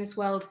population in this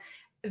world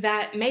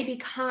that maybe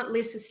can't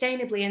live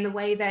sustainably in the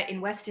way that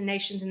in Western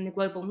nations in the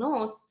global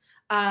north,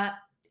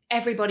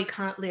 everybody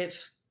can't live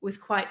with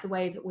quite the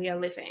way that we are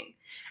living.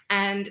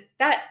 And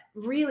that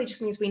really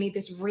just means we need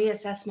this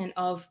reassessment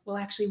of, well,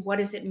 actually, what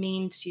does it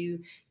mean to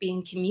be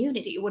in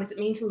community? What does it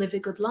mean to live a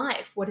good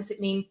life? What does it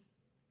mean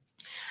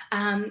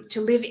to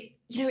live,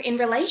 in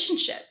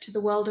relationship to the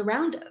world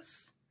around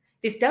us?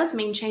 This does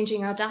mean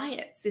changing our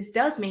diets. This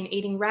does mean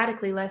eating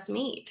radically less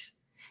meat.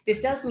 This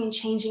does mean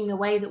changing the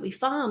way that we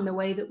farm, the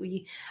way that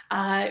we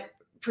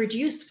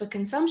produce for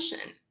consumption.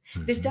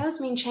 Mm-hmm. This does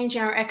mean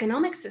changing our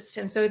economic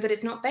system so that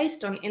it's not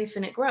based on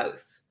infinite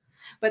growth.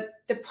 But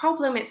the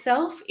problem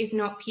itself is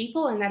not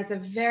people, and that is a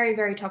very,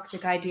 very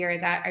toxic idea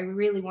that I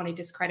really want to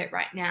discredit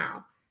right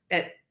now,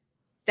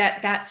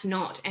 that's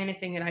not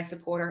anything that I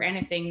support or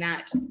anything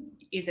that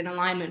is in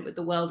alignment with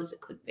the world as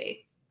it could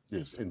be.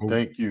 Yes, and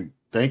thank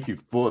you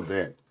for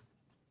that.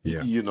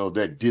 Yeah,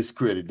 that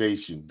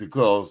discreditation,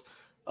 because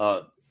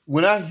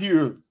when I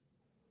hear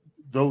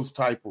those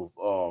type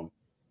of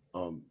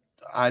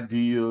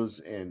ideas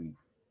and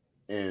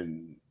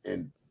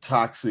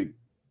toxic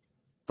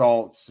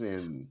thoughts,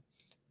 and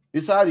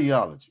it's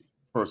ideology.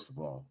 First of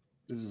all,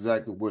 this is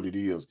exactly what it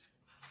is.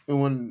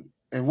 And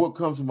what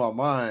comes to my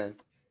mind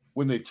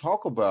when they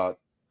talk about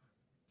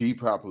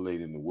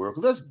depopulating the world,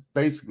 because that's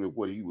basically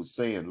what he was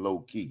saying, low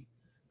key,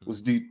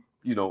 was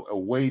a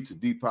way to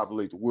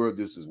depopulate the world.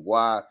 This is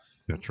why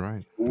that's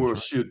right. The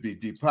world should be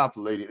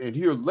depopulated. And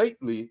here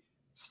lately,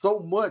 so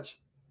much,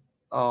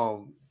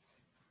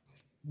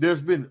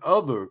 there's been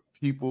other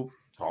people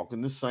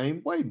talking the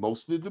same way,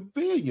 mostly the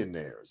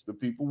billionaires, the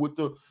people with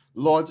the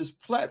largest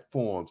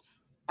platforms.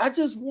 I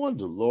just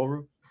wonder,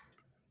 Laura,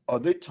 are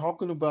they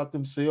talking about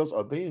themselves?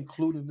 Are they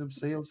including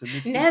themselves in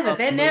this? Never.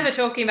 They're never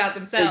talking about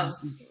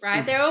themselves,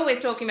 right? They're always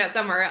talking about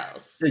somewhere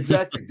else.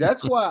 Exactly.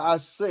 That's why I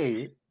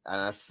say,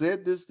 and I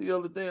said this the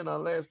other day in our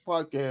last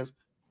podcast,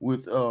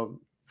 with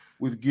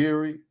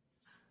Gary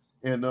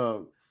and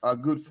our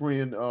good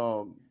friend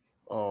Wajid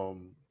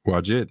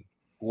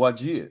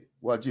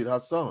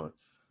Hassan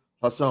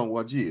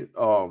Wajid.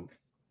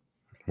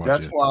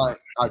 That's why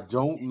I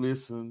don't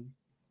listen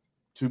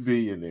to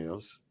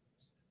billionaires.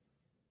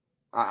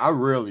 I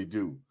rarely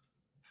do,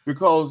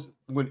 because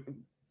when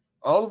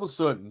all of a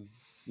sudden,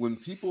 when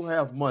people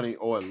have money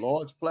or a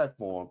large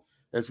platform,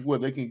 that's where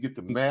they can get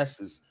the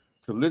masses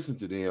to listen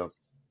to them.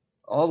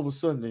 All of a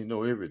sudden, they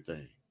know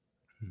everything.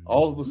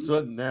 All of a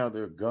sudden, now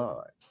they're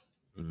God,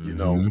 you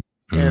know.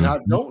 And I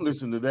don't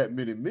listen to that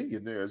many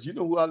millionaires. You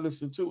know who I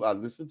listen to? I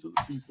listen to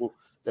the people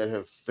that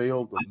have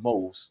failed the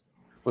most,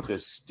 but they're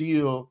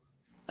still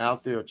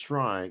out there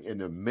trying,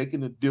 and they're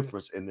making a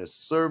difference, and they're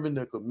serving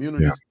their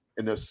communities,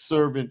 and they're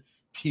serving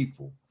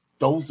people.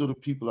 Those are the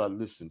people I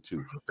listen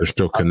to. They're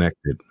still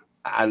connected.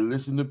 I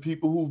listen to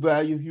people who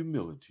value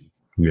humility.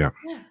 Yeah.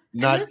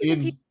 Not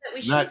in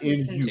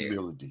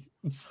humility.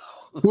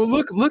 Well,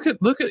 look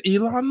at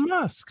Elon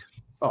Musk.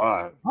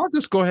 I'll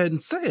just go ahead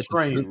and say it.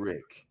 Train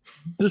wreck.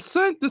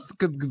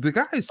 The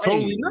guy is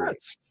totally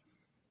nuts.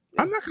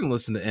 I'm not going to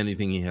listen to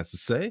anything he has to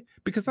say,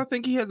 because I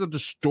think he has a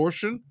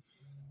distortion,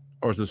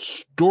 or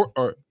let's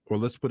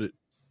put it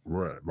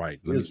right.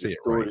 Let me say it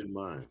right.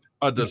 Mind.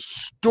 A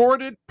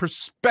distorted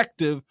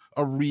perspective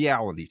of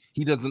reality.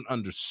 He doesn't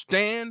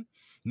understand,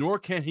 nor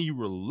can he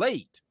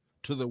relate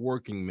to the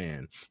working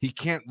man. He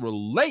can't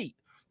relate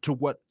to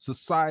what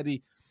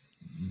society.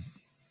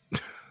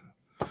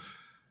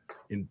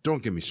 And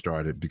don't get me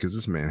started, because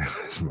this man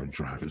has my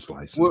driver's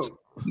license. Well,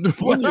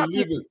 when you're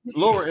living,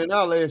 Laura, and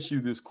I'll ask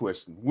you this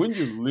question: when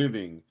you're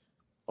living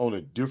on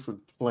a different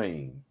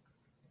plane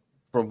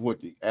from what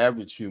the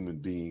average human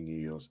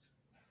being is,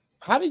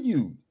 how do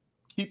you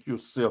keep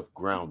yourself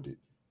grounded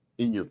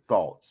in your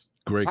thoughts?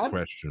 Great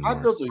question. How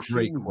does a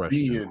human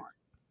being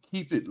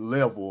keep it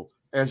level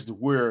as to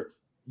where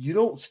you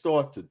don't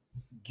start to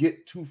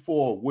get too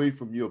far away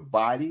from your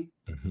body,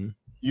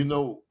 you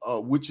know,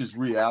 which is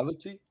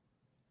reality?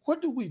 What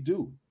do we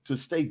do to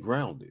stay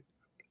grounded?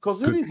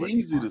 Because it is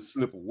easy to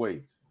slip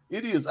away.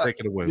 It is. Take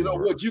it away, you know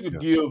Laura. what? You could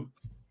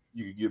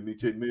give me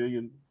 $10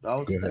 million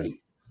today,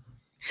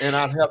 and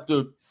I'd have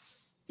to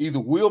either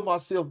wheel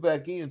myself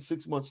back in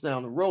 6 months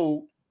down the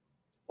road,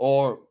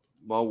 or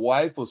my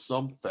wife or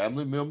some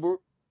family member,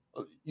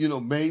 you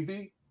know,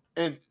 maybe.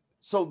 And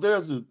so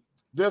there's a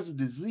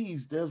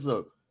disease. There's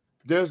a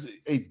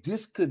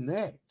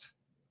disconnect.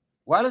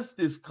 Why does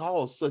this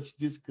cause such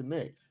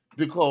disconnect?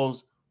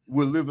 Because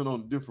we're living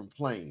on a different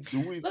plane.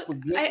 Do we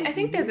forget? I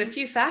think there's a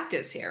few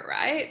factors here,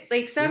 right?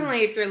 Like,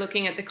 certainly if you're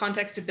looking at the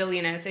context of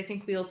billionaires, I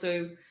think you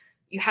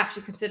have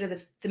to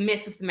consider the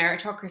myth of the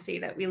meritocracy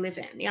that we live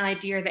in, the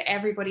idea that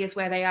everybody is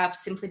where they are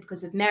simply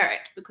because of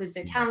merit, because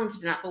they're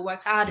talented enough or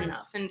work hard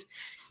enough. And it's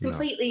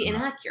completely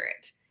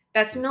inaccurate.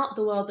 That's not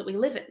the world that we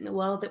live in. The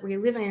world that we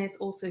live in is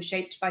also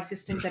shaped by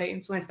systems that are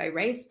influenced by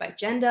race, by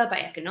gender, by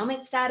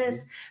economic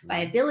status, by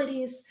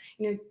abilities,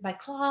 you know, by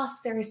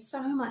class. There is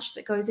so much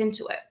that goes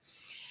into it.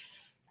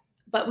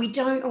 But we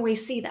don't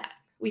always see that.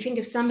 We think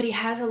if somebody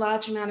has a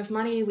large amount of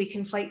money, we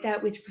conflate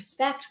that with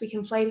respect, we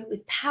conflate it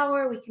with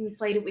power, we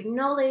conflate it with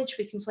knowledge,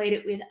 we conflate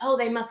it with, oh,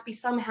 they must be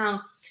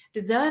somehow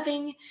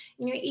deserving.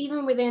 You know,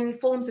 even within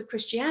forms of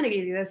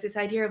Christianity, there's this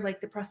idea of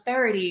like the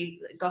prosperity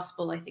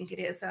gospel, I think it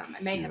is. I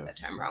may have that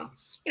term wrong.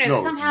 You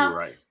know,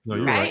 somehow,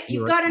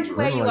 you've gotten to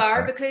where you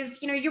are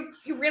because, you know,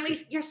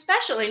 you're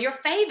special and you're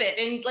favored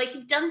and like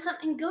you've done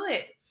something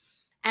good.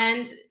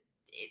 And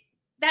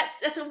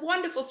that's a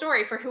wonderful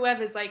story for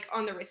whoever's like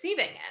on the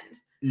receiving end.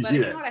 But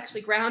it's not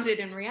actually grounded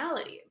in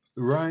reality.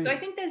 Right. So I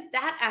think there's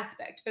that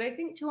aspect. But I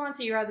think to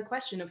answer your other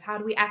question of how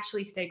do we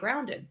actually stay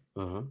grounded,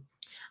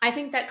 I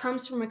think that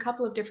comes from a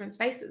couple of different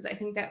spaces. I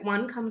think that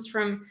one comes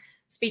from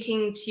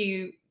speaking to,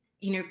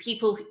 you know,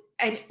 people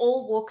in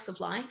all walks of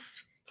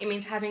life. It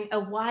means having a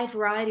wide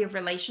variety of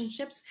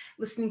relationships,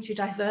 listening to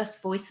diverse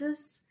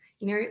voices,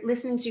 you know,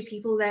 listening to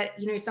people that,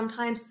 you know,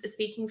 sometimes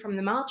speaking from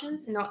the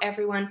margins and not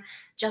everyone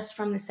just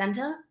from the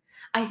center.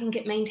 I think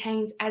it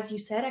maintains, as you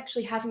said,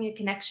 actually having a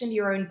connection to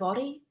your own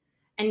body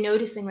and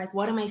noticing, like,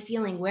 what am I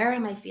feeling? Where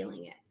am I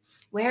feeling it?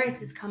 Where is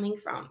this coming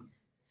from?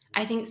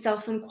 I think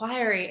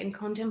self-inquiry and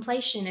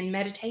contemplation and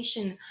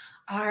meditation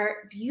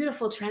are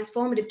beautiful,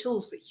 transformative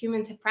tools that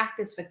humans have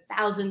practiced for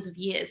thousands of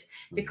years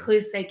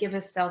because they give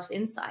us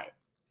self-insight.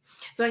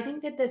 So I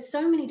think that there's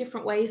so many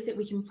different ways that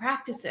we can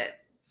practice it.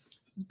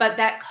 But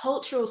that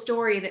cultural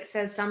story that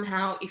says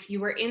somehow if you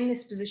were in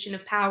this position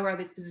of power or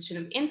this position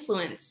of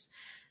influence,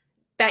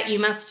 that you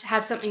must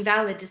have something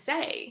valid to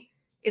say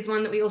is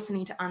one that we also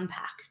need to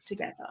unpack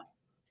together.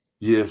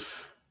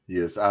 Yes,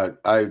 I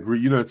agree.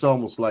 You know, it's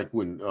almost like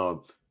when,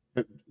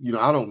 you know,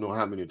 I don't know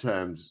how many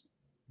times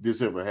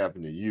this ever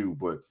happened to you,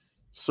 but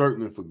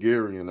certainly for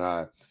Gary and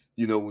I,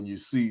 you know, when you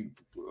see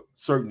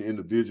certain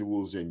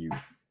individuals and you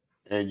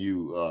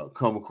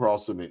come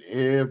across them, and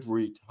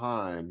every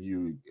time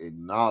you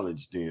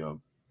acknowledge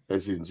them,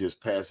 as in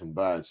just passing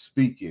by and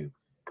speaking,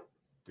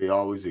 they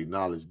always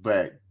acknowledge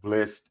back,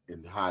 blessed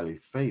and highly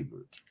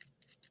favored.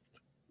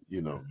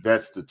 You know,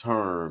 that's the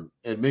term,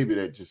 and maybe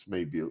that just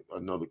may be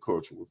another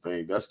cultural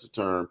thing. That's the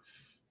term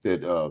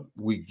that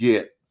we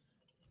get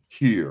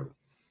here,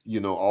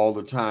 you know, all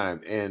the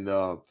time. And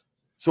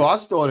so I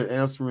started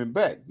answering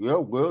back.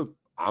 Well,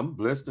 I'm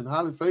blessed and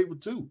highly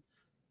favored too.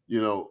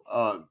 You know,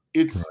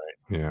 it's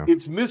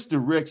it's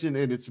misdirection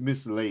and it's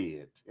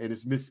misled and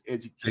it's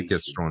miseducation. It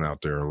gets thrown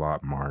out there a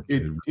lot, Mark.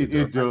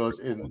 It does,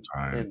 and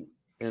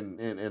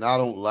I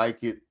don't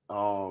like it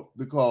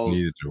because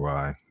neither do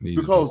I.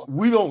 Because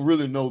we don't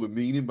really know the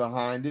meaning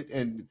behind it,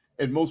 and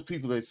most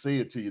people that say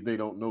it to you, they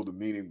don't know the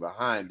meaning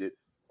behind it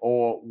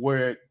or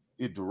where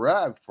it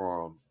derived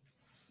from,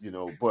 you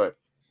know. But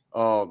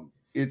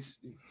it's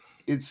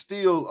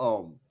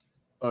still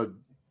a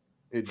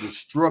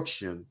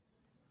destruction.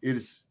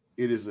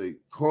 It is a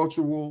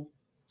cultural,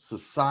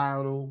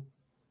 societal,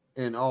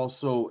 and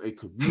also a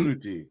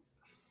community.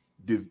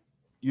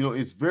 You know,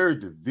 it's very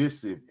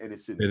divisive and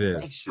it's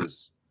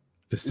infectious.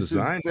 It's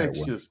designed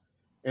infectious,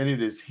 that way. and it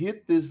has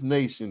hit this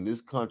nation,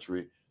 this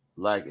country,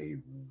 like a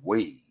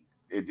wave.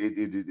 It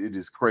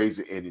is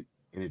crazy, and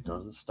it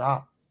doesn't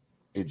stop.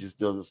 It just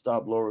doesn't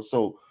stop, Laura.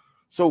 So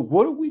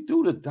what do we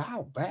do to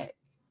dial back?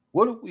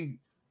 How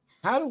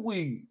do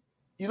we,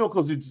 you know,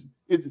 because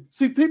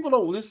see, people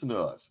don't listen to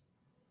us.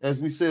 As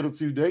we said a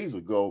few days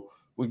ago,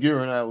 when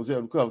Gary and I was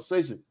having a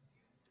conversation,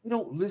 they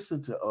don't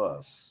listen to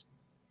us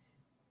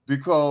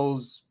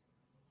because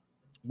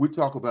we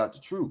talk about the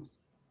truth.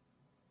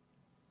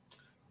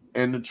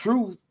 And the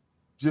truth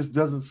just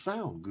doesn't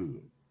sound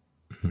good.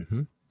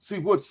 Mm-hmm. See,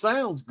 what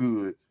sounds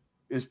good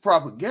is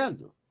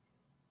propaganda,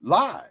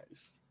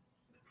 lies.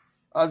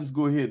 I'll just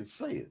go ahead and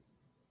say it.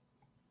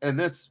 And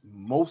that's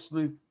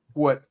mostly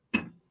what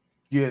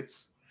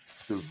gets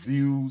the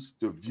views,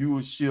 the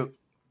viewership,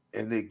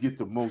 and they get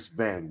the most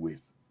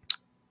bandwidth.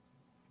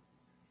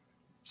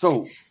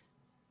 So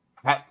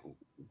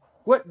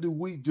what do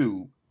we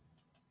do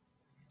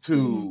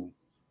to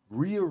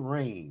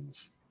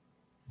rearrange,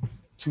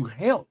 to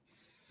help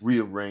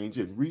rearrange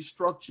and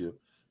restructure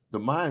the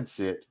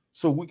mindset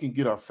so we can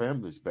get our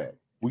families back?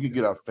 We can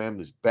get our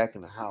families back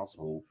in the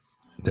household.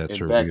 That's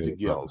her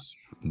wheelhouse.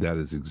 That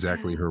is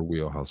exactly her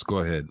wheelhouse. Go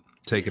ahead.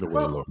 Take it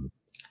away, Laura.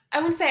 I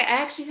want to say, I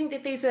actually think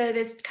that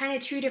there's kind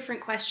of two different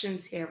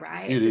questions here,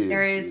 right?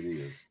 There is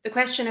the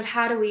question of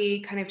how do we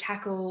kind of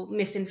tackle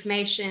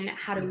misinformation?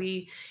 How do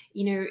we,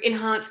 you know,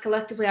 enhance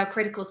collectively our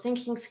critical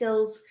thinking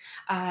skills,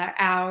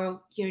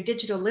 our, you know,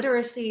 digital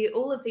literacy,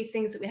 all of these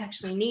things that we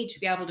actually need to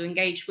be able to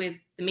engage with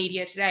the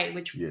media today,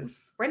 which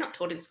we're not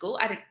taught in school.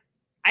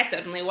 I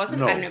certainly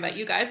wasn't. I don't know about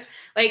you guys.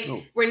 Like,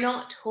 we're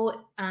not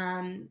taught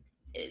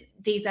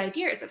these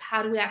ideas of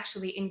how do we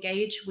actually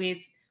engage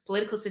with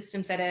political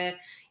systems that are,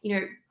 you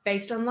know,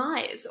 based on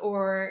lies,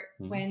 or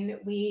when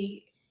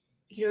we,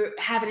 you know,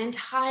 have an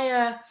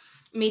entire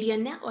media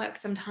network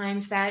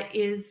sometimes that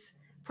is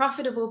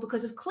profitable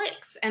because of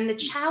clicks, and the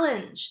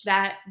challenge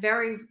that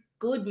very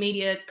good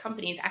media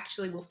companies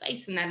actually will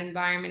face in that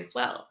environment as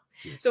well.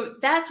 So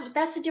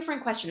that's a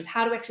different question of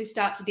how do we actually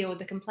start to deal with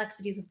the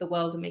complexities of the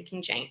world and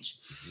making change.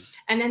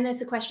 And then there's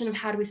the question of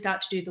how do we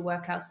start to do the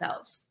work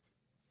ourselves,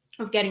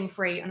 of getting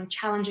free and of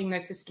challenging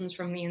those systems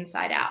from the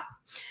inside out.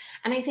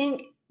 And I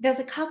think there's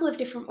a couple of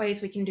different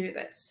ways we can do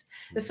this.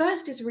 The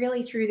first is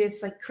really through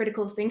this like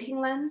critical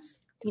thinking lens,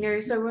 you know,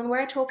 so when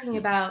we're talking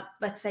about,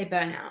 let's say,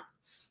 burnout,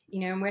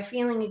 you know, and we're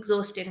feeling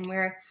exhausted and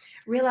we're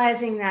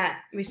realizing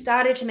that we've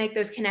started to make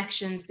those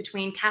connections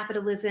between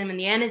capitalism and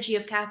the energy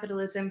of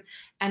capitalism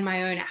and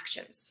my own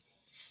actions.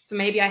 So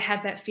maybe I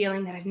have that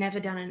feeling that I've never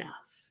done enough.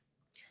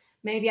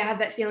 Maybe I have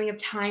that feeling of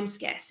time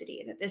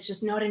scarcity, that there's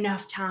just not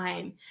enough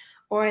time,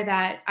 or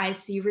that I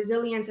see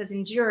resilience as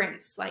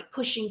endurance, like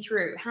pushing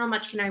through. How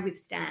much can I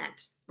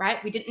withstand,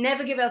 right? We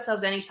never give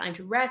ourselves any time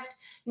to rest,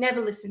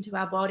 never listen to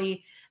our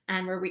body,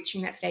 and we're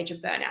reaching that stage of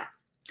burnout.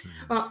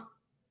 Well,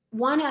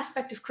 one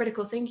aspect of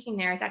critical thinking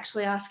there is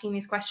actually asking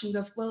these questions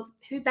of, well,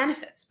 who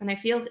benefits when I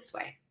feel this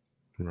way?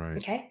 Right.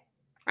 Okay.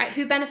 Right.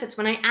 Who benefits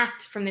when I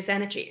act from this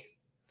energy?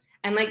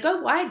 And like,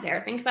 go wide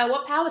there. Think about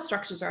what power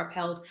structures are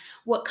upheld,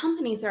 what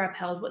companies are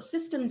upheld, what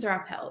systems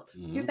are upheld,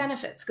 who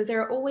benefits, because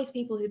there are always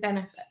people who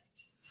benefit.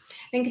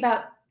 Think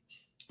about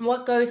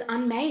what goes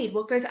unmade,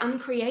 what goes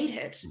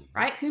uncreated,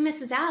 right? Who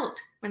misses out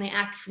when they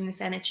act from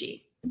this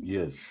energy?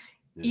 Yes.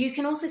 You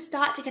can also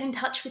start to get in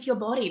touch with your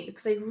body,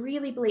 because I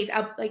really believe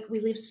we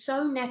live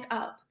so neck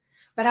up,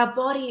 but our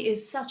body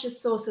is such a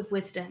source of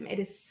wisdom. It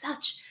is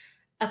such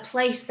a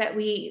place that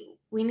we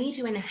need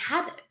to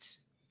inhabit,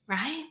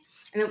 right?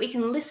 And that we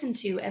can listen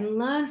to and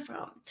learn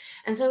from.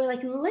 And so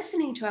like in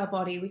listening to our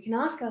body, we can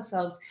ask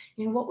ourselves,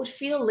 you know, what would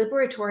feel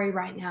liberatory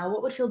right now?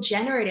 What would feel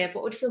generative?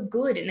 What would feel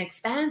good and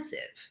expansive?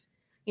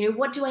 You know,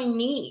 what do I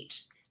need?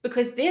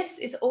 Because this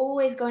is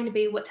always going to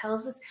be what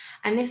tells us,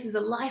 and this is a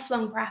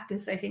lifelong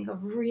practice, I think,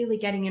 of really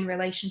getting in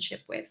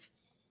relationship with.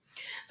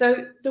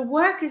 So the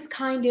work is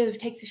kind of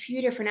takes a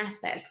few different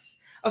aspects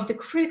of the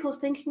critical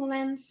thinking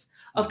lens,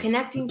 of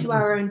connecting to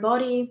our own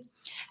body,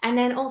 and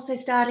then also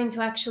starting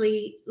to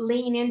actually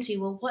lean into,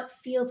 well, what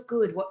feels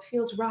good, what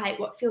feels right,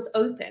 what feels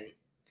open.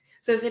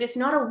 So that it's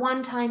not a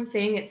one-time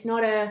thing. It's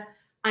not a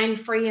I'm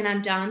free and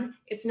I'm done.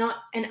 It's not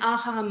an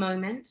aha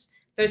moment.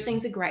 Those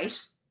things are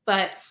great,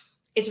 but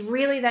it's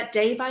really that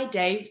day by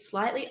day,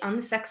 slightly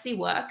unsexy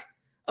work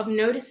of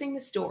noticing the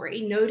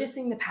story,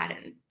 noticing the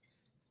pattern,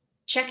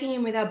 checking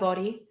in with our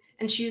body,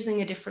 and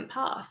choosing a different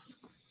path.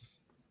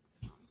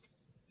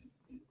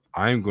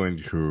 I'm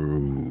going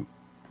to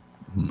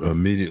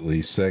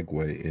immediately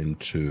segue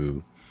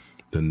into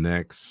the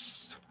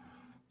next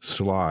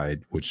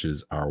slide, which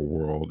is Our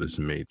World is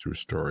Made Through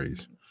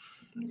Stories.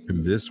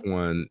 And this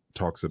one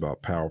talks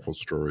about powerful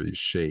stories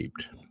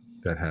shaped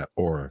that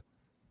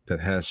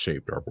has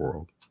shaped our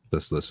world.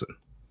 Let's listen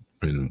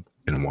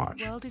and watch.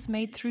 The world is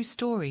made through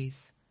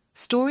stories.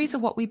 Stories are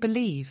what we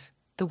believe,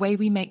 the way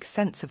we make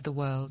sense of the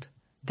world.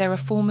 They're a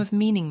form of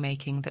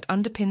meaning-making that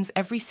underpins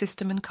every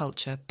system and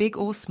culture, big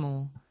or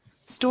small.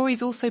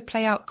 Stories also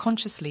play out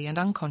consciously and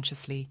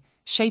unconsciously,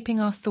 shaping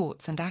our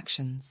thoughts and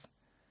actions.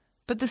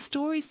 But the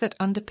stories that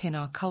underpin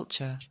our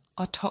culture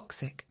are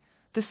toxic.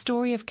 The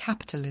story of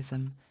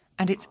capitalism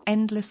and its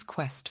endless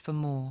quest for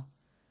more.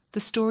 The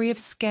story of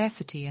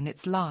scarcity and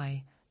its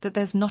lie, that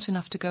there's not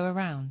enough to go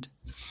around.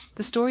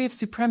 The story of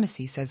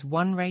supremacy says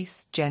one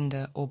race,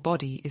 gender, or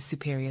body is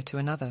superior to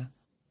another.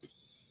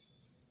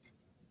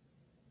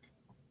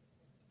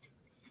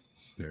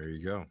 There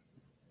you go.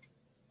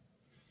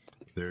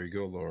 There you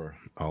go, Laura.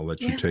 I'll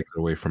let you take it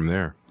away from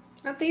there.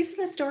 Well, these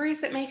are the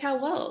stories that make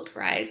our world,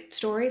 right?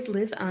 Stories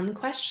live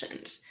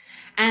unquestioned.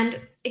 And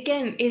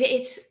again,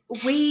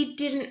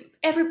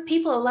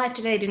 people alive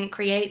today didn't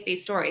create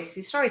these stories.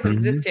 These stories have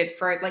existed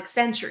for like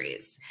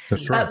centuries.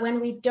 That's right. But when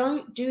we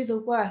don't do the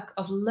work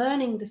of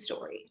learning the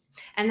story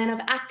and then of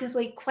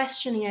actively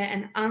questioning it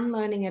and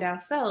unlearning it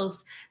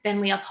ourselves, then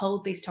we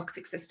uphold these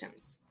toxic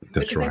systems.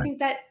 That's right. I think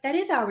that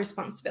is our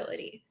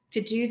responsibility to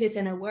do this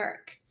inner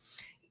work.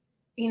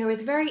 You know,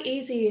 it's very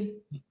easy,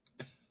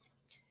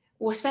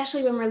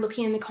 especially when we're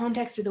looking in the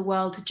context of the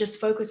world, to just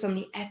focus on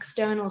the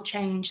external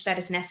change that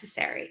is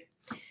necessary.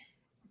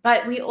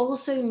 But we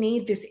also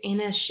need this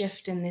inner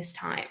shift in this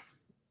time,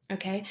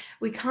 okay?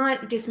 We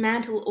can't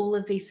dismantle all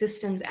of these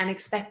systems and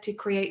expect to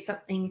create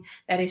something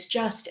that is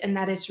just and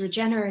that is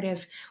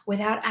regenerative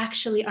without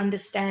actually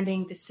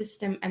understanding the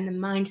system and the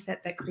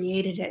mindset that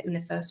created it in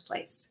the first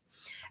place.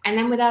 And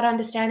then without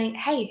understanding,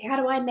 hey,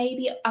 how do I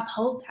maybe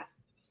uphold that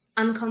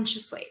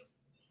unconsciously?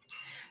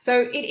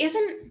 So it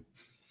isn't,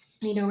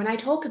 you know, when I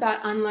talk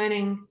about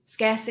unlearning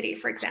scarcity,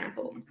 for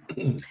example,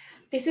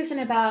 this isn't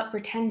about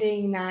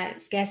pretending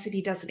that scarcity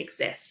doesn't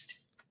exist.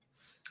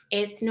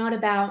 It's not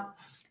about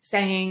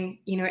saying,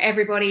 you know,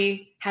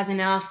 everybody has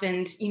enough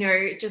and, you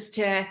know, just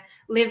to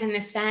live in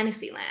this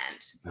fantasy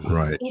land.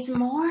 Right. It's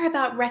more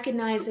about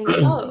recognizing,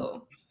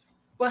 oh,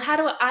 well, how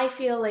do I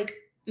feel like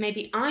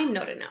maybe I'm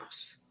not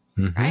enough,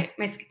 right?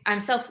 I'm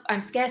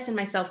scarce in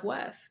my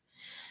self-worth.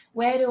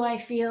 Where do I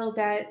feel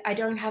that I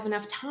don't have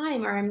enough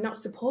time or I'm not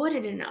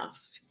supported enough?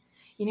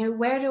 You know,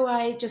 where do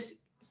I just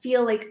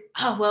feel like,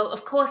 oh, well,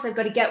 of course I've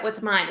got to get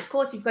what's mine. Of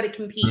course you've got to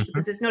compete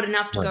because there's not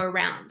enough to go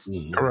around.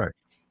 Correct.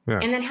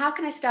 Yeah. And then how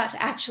can I start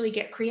to actually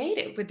get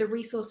creative with the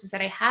resources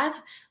that I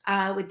have,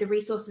 with the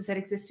resources that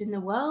exist in the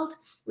world,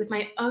 with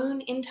my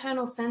own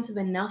internal sense of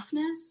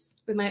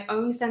enoughness, with my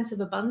own sense of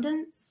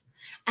abundance,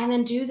 and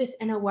then do this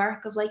inner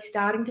work of like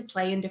starting to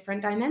play in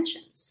different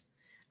dimensions.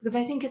 Because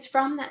I think it's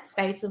from that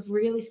space of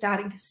really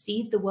starting to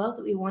seed the world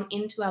that we want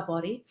into our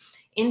body,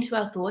 into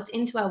our thoughts,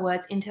 into our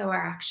words, into our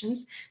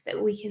actions,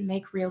 that we can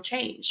make real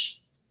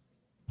change.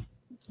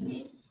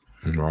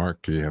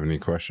 Mark, do you have any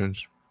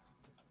questions?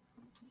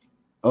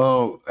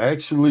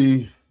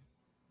 Actually,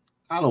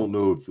 I don't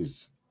know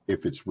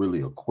if it's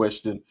really a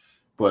question,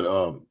 but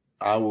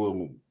I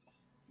will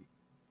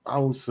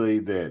say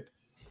that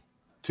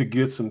to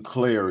get some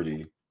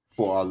clarity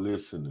for our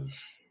listeners,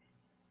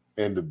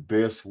 and the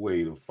best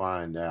way to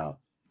find out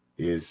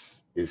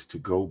is to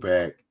go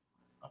back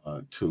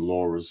to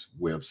Laura's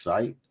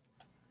website,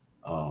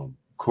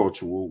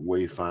 Cultural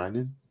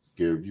Wayfinding.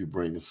 Gary, you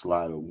bring the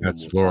slide over.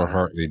 That's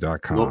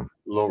LauraHartley.com.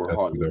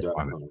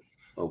 LauraHartley.com.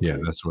 Okay. Yeah,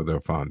 that's where they'll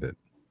find it.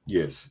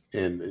 Yes,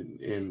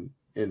 and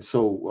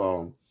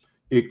so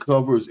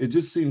it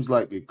just seems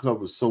like it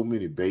covers so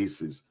many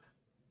bases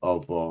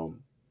of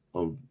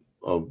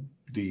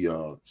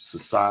the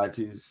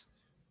societal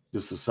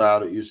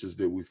issues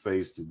that we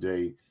face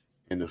today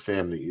and the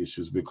family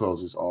issues,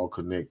 because it's all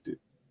connected.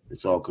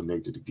 It's all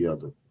connected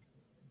together.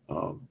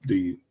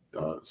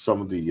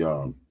 Some of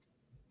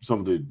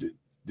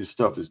this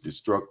stuff is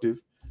destructive,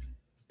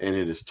 and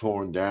it is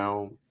torn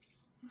down.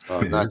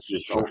 Not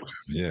just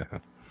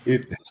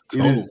It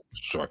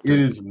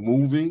is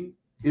moving.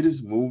 It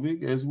is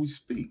moving as we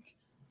speak,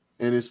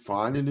 and it's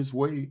finding its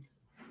way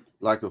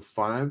like a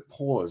fine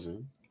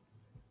poison,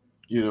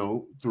 you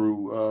know,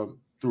 through our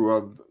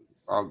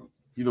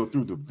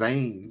through the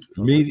veins.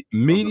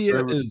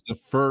 Media is the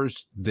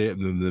first. The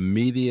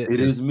media. It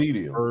is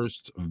media. The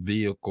first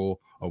vehicle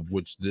of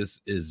which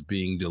this is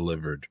being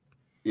delivered.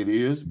 It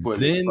is, but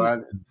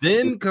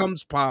then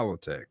comes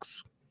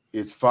politics.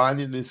 It's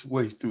finding its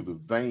way through the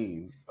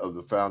vein of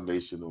the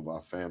foundation of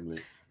our family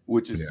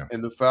which is, Yeah.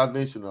 and the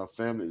foundation of our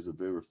family is a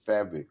very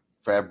fabric,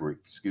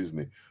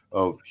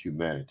 of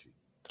humanity.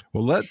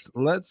 Well,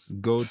 let's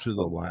go to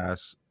the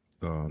last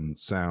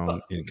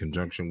sound in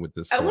conjunction with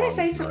this I want to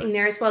slide. say something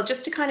there as well,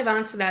 just to kind of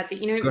answer that,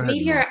 you know, Go ahead,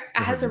 media Mom.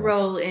 Go has ahead, a Mom.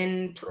 role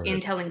in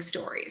telling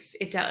stories.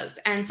 It does.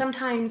 And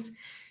sometimes,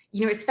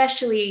 you know,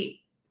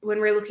 especially when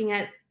we're looking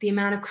at the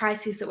amount of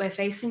crises that we're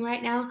facing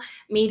right now,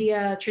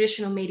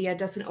 traditional media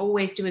doesn't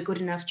always do a good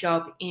enough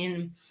job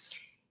in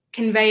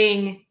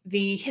conveying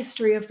the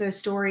history of those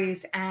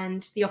stories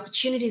and the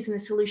opportunities and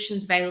the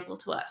solutions available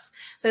to us.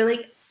 So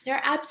like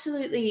there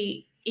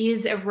absolutely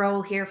is a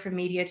role here for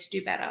media to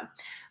do better.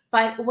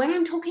 But when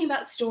I'm talking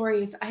about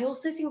stories, I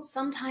also think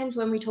sometimes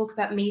when we talk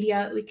about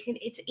media,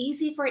 it's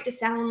easy for it to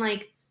sound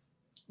like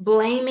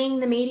blaming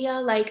the media,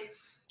 like,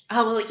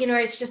 oh, well, you know,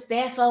 it's just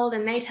their fault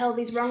and they tell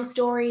these wrong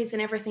stories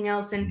and everything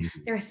else. And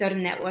there are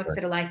certain networks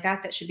that are like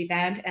that should be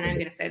banned. And I'm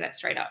going to say that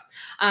straight up.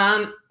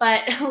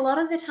 But a lot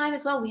of the time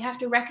as well, we have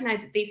to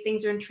recognize that these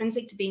things are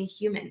intrinsic to being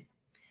human.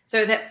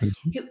 So that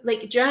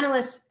like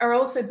journalists are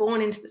also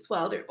born into this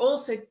world, are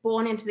also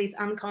born into these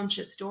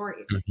unconscious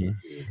stories.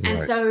 And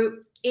so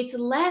it's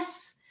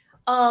less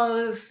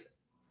of,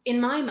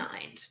 in my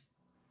mind,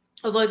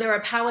 although there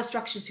are power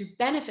structures who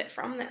benefit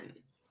from them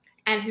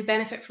and who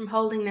benefit from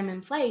holding them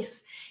in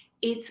place,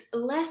 it's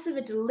less of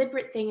a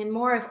deliberate thing and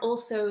more of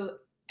also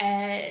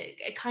a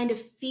kind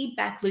of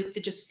feedback loop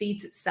that just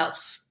feeds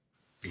itself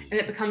and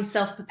it becomes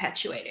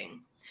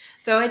self-perpetuating.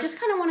 So I just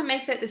kind of want to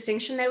make that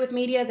distinction there with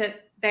media,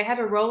 that they have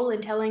a role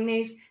in telling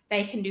these.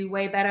 They can do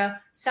way better.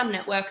 Some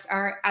networks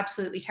are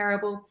absolutely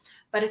terrible,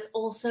 but it's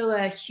also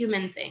a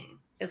human thing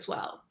as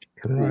well.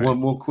 Well, one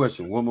more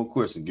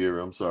question,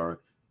 Gary. I'm sorry.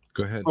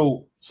 Go ahead.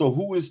 So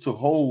who is to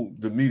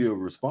hold the media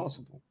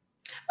responsible?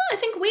 Well, I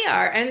think we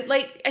are. And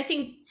like, I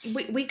think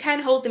we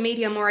can hold the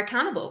media more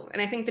accountable.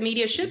 And I think the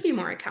media should be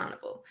more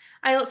accountable.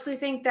 I also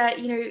think that,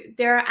 you know,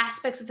 there are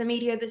aspects of the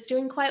media that's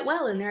doing quite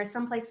well. And there are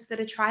some places that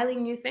are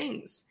trialing new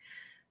things.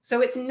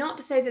 So it's not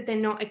to say that they're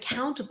not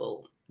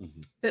accountable,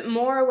 but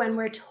more when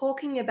we're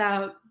talking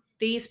about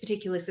these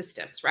particular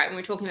systems, right? When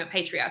we're talking about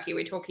patriarchy,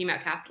 we're talking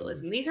about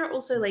capitalism. These are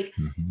also like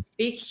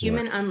big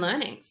human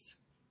unlearnings,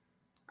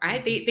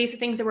 right? These are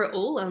things that we're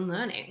all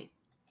unlearning.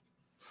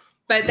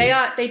 But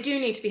they do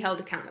need to be held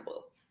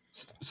accountable.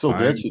 So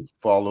that should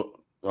follow.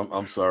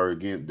 I'm sorry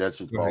again. That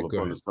should fall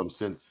upon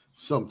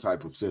some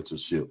type of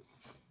censorship.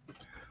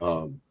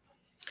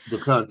 The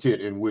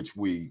content in which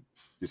we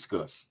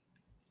discuss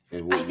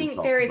and what we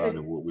talk about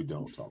and what we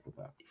don't talk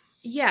about.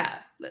 Yeah,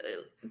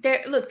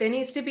 there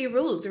needs to be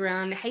rules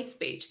around hate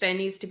speech. There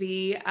needs to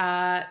be,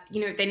 there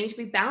need to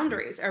be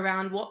boundaries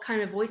around what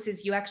kind of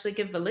voices you actually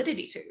give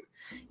validity to.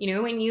 You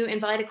know, when you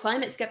invite a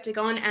climate skeptic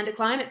on and a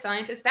climate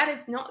scientist,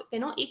 they're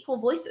not equal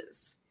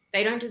voices.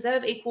 They don't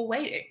deserve equal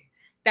weighting.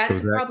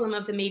 That's a problem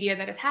of the media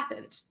that has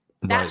happened.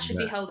 That should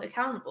be held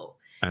accountable.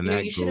 And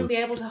you shouldn't be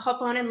able to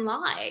hop on and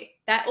lie.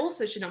 That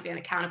also should not be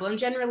unaccountable and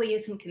generally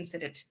isn't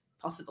considered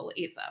possible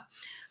either.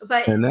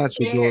 And that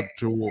should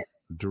go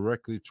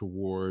directly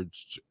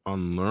towards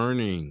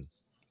unlearning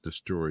the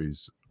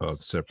stories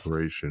of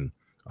separation,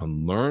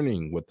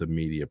 unlearning what the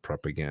media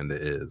propaganda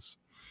is.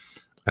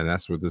 And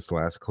that's what this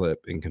last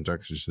clip in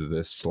conjunction to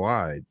this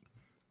slide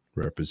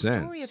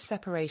represents. The story of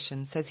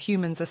separation says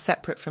humans are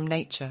separate from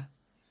nature,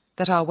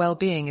 that our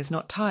well-being is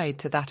not tied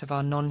to that of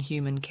our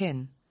non-human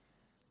kin.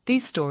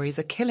 These stories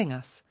are killing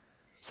us,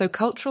 so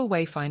cultural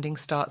wayfinding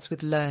starts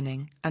with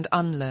learning and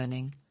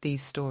unlearning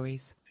these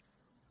stories.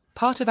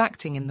 Part of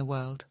acting in the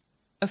world,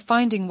 of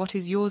finding what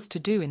is yours to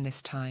do in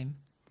this time,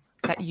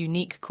 that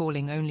unique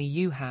calling only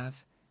you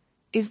have,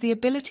 is the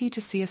ability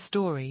to see a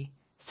story,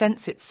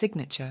 sense its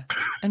signature,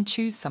 and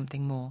choose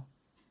something more.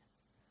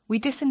 We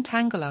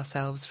disentangle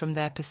ourselves from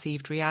their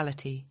perceived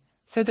reality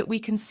so that we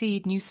can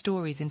seed new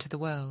stories into the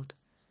world.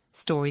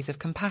 Stories of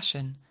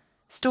compassion,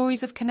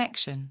 stories of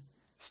connection,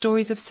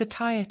 stories of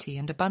satiety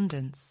and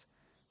abundance,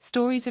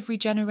 stories of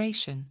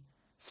regeneration,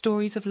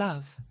 stories of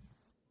love.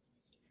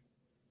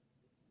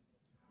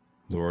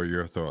 Laura,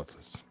 your thoughts?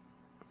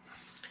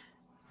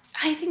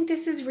 I think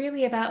this is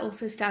really about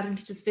also starting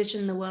to just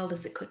vision the world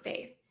as it could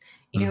be.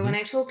 You know, when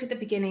I talked at the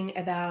beginning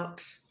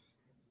about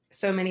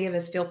so many of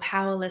us feel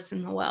powerless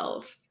in the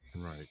world,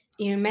 right?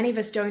 You know, many of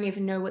us don't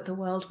even know what the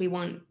world we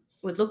want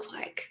would look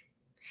like.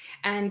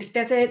 And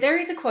there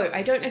is a quote.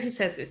 I don't know who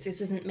says this.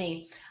 This isn't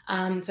me.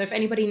 So if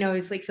anybody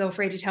knows, like, feel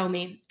free to tell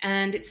me.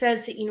 And it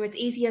says that, you know, it's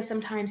easier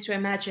sometimes to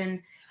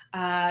imagine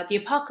the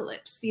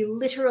apocalypse, the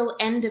literal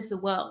end of the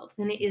world,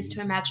 than it is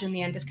to imagine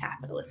the end of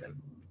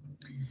capitalism.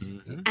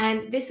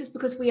 And this is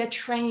because we are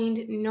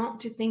trained not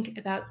to think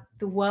about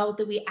the world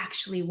that we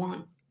actually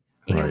want.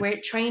 You know, we're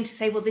trained to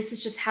say, well, this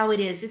is just how it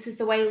is. This is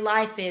the way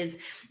life is.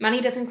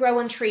 Money doesn't grow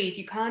on trees.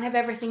 You can't have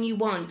everything you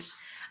want.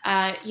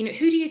 You know,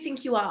 who do you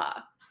think you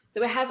are? So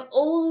we have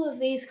all of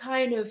these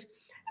kind of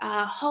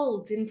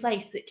holds in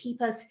place that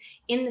keep us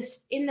in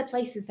the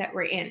places that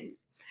we're in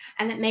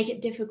and that make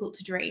it difficult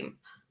to dream.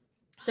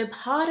 So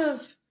part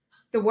of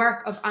the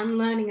work of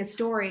unlearning a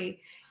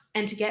story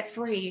and to get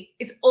free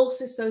is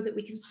also so that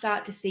we can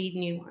start to see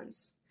new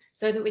ones,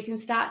 so that we can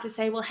start to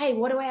say, well, hey,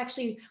 what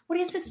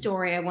is the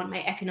story I want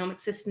my economic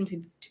system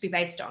to be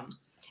based on?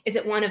 Is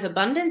it one of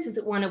abundance? Is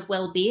it one of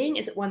well-being?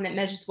 Is it one that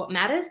measures what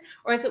matters?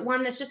 Or is it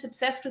one that's just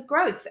obsessed with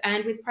growth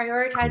and with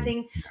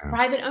prioritizing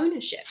private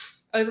ownership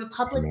over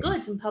public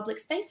goods and public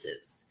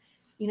spaces?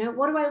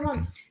 What do I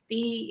want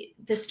the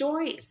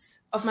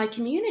stories of my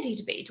community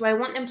to be? Do I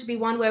want them to be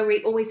one where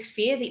we always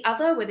fear the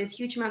other, where there's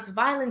huge amounts of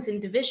violence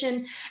and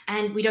division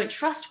and we don't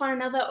trust one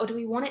another? Or do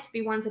we want it to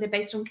be ones that are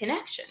based on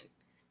connection,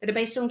 that are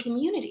based on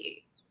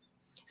community?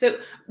 So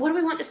what do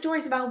we want the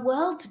stories of our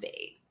world to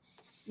be?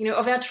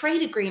 Of our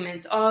trade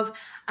agreements, of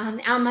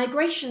our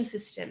migration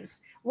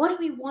systems? What do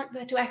we want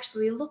that to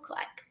actually look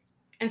like?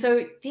 And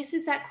so this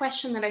is that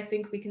question that I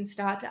think we can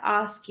start to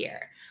ask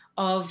here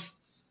of,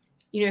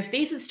 if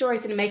these are the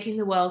stories that are making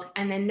the world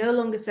and they're no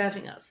longer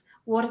serving us,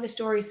 what are the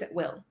stories that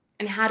will?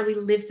 And how do we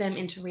live them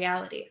into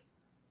reality?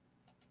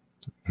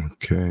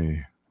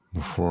 Okay.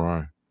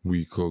 Before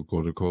we go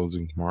to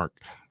closing, Mark,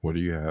 what do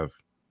you have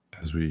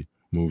as we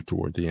move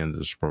toward the end of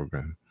this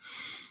program?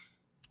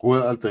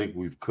 Well, I think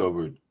we've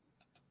covered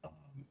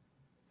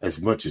as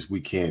much as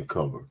we can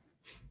cover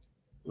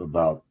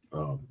about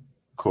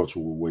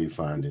cultural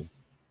wayfinding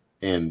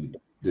and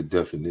the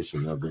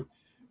definition of it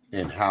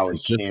and how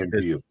it can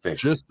be effective.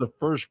 Just the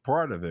first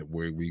part of it,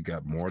 where we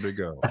got more to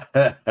go.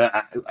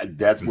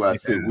 That's why I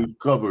said we've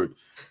covered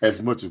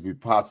as much as we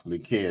possibly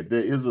can.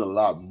 There is a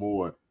lot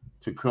more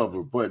to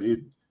cover, but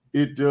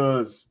it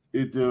does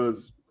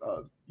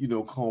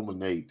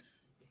culminate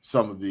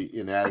some of the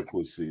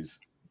inadequacies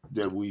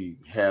that we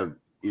have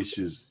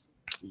issues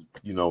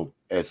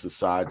as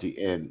society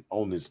and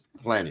on this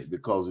planet,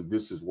 because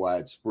this is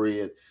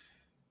widespread,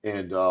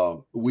 and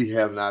we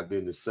have not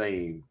been the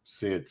same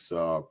since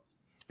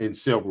in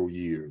several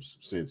years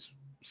since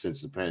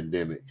the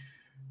pandemic.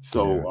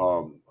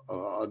 So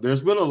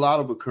there's been a lot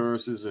of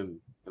occurrences and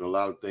a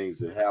lot of things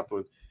that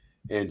happen.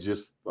 And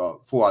just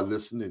for our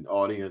listening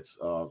audience,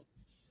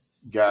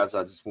 guys,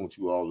 I just want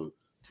you all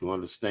to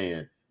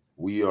understand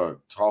we are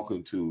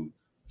talking to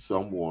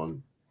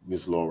someone,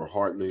 Miss Laura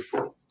Hartley.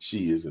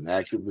 She is an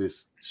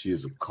activist. She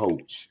is a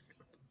coach.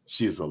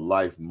 She is a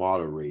life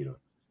moderator,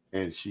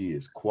 and she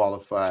is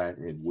qualified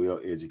and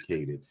well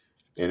educated.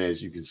 And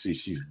as you can see,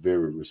 she's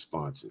very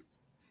responsive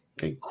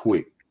and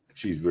quick.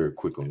 She's very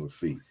quick on her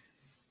feet.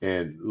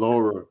 And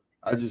Laura,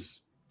 I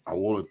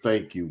want to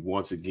thank you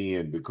once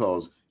again,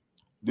 because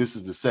this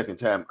is the second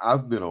time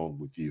I've been on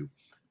with you.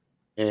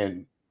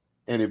 And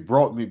it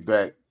brought me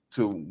back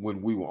to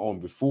when we were on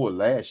before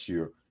last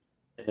year,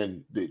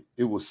 and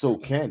it was so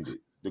candid.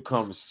 The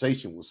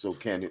conversation was so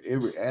candid.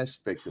 Every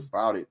aspect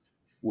about it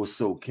was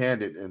so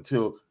candid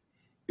until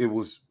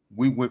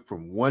we went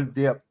from one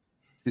depth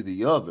to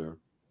the other.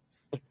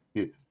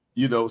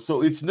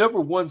 So it's never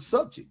one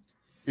subject.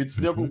 It's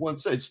never one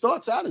subject. It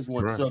starts out as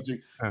one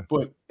subject,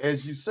 but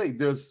as you say,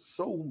 there's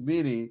so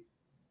many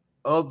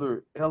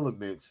other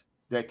elements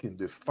that can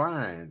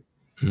define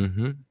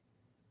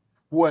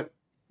what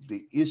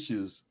the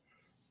issues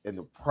and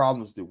the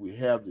problems that we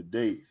have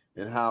today,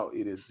 and how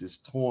it has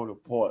just torn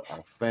apart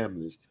our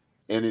families.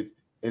 And it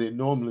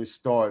normally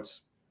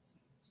starts,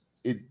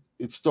 it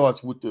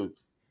starts with the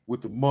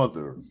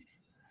mother,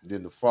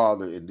 then the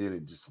father, and then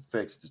it just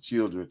affects the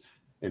children.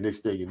 And next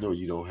thing you know,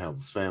 you don't have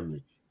a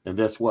family. And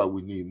that's why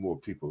we need more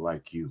people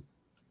like you.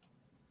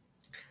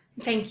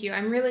 Thank you.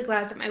 I'm really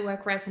glad that my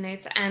work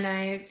resonates. And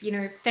I,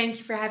 thank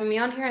you for having me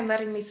on here and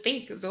letting me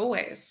speak, as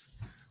always.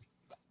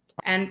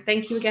 And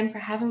thank you again for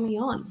having me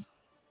on.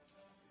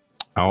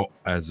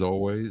 As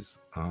always,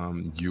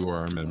 you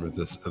are a member of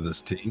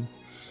this team,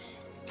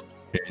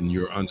 and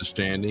your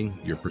understanding,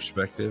 your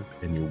perspective,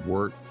 and your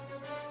work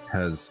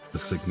has a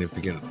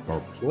significant,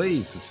 or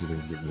plays a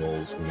significant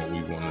roles in what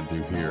we want to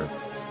do here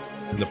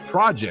in the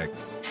project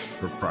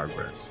for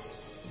progress.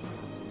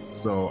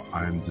 So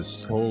I'm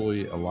just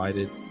totally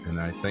elated, and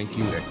I thank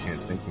you. I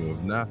can't thank you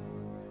enough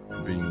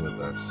for being with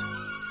us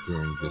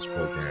during this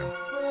program.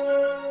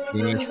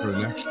 Tune in for the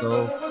next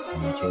show,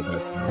 and until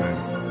that time,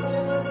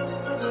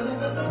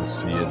 we'll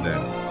see you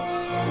then.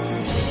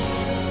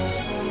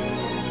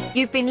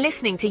 You've been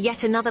listening to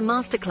yet another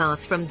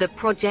masterclass from the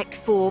Project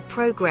for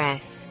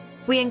Progress.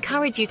 We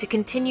encourage you to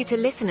continue to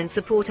listen and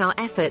support our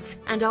efforts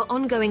and our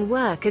ongoing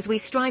work as we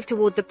strive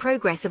toward the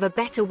progress of a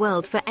better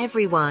world for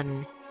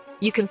everyone.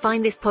 You can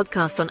find this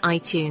podcast on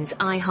iTunes,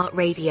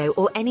 iHeartRadio,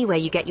 or anywhere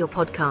you get your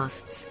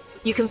podcasts.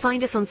 You can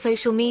find us on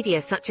social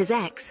media such as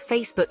X,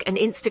 Facebook, and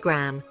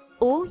Instagram.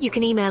 Or you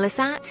can email us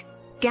at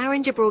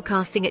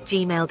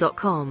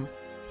garingerbroadcasting@gmail.com.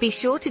 Be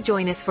sure to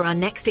join us for our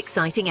next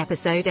exciting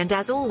episode, and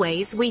as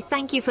always, we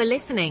thank you for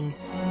listening.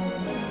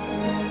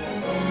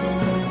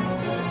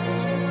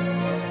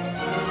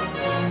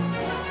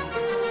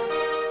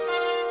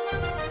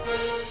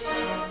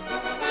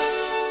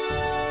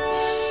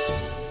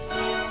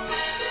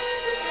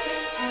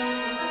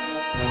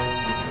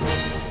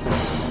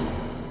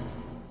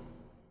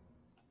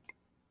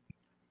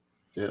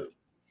 Yeah.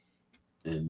 And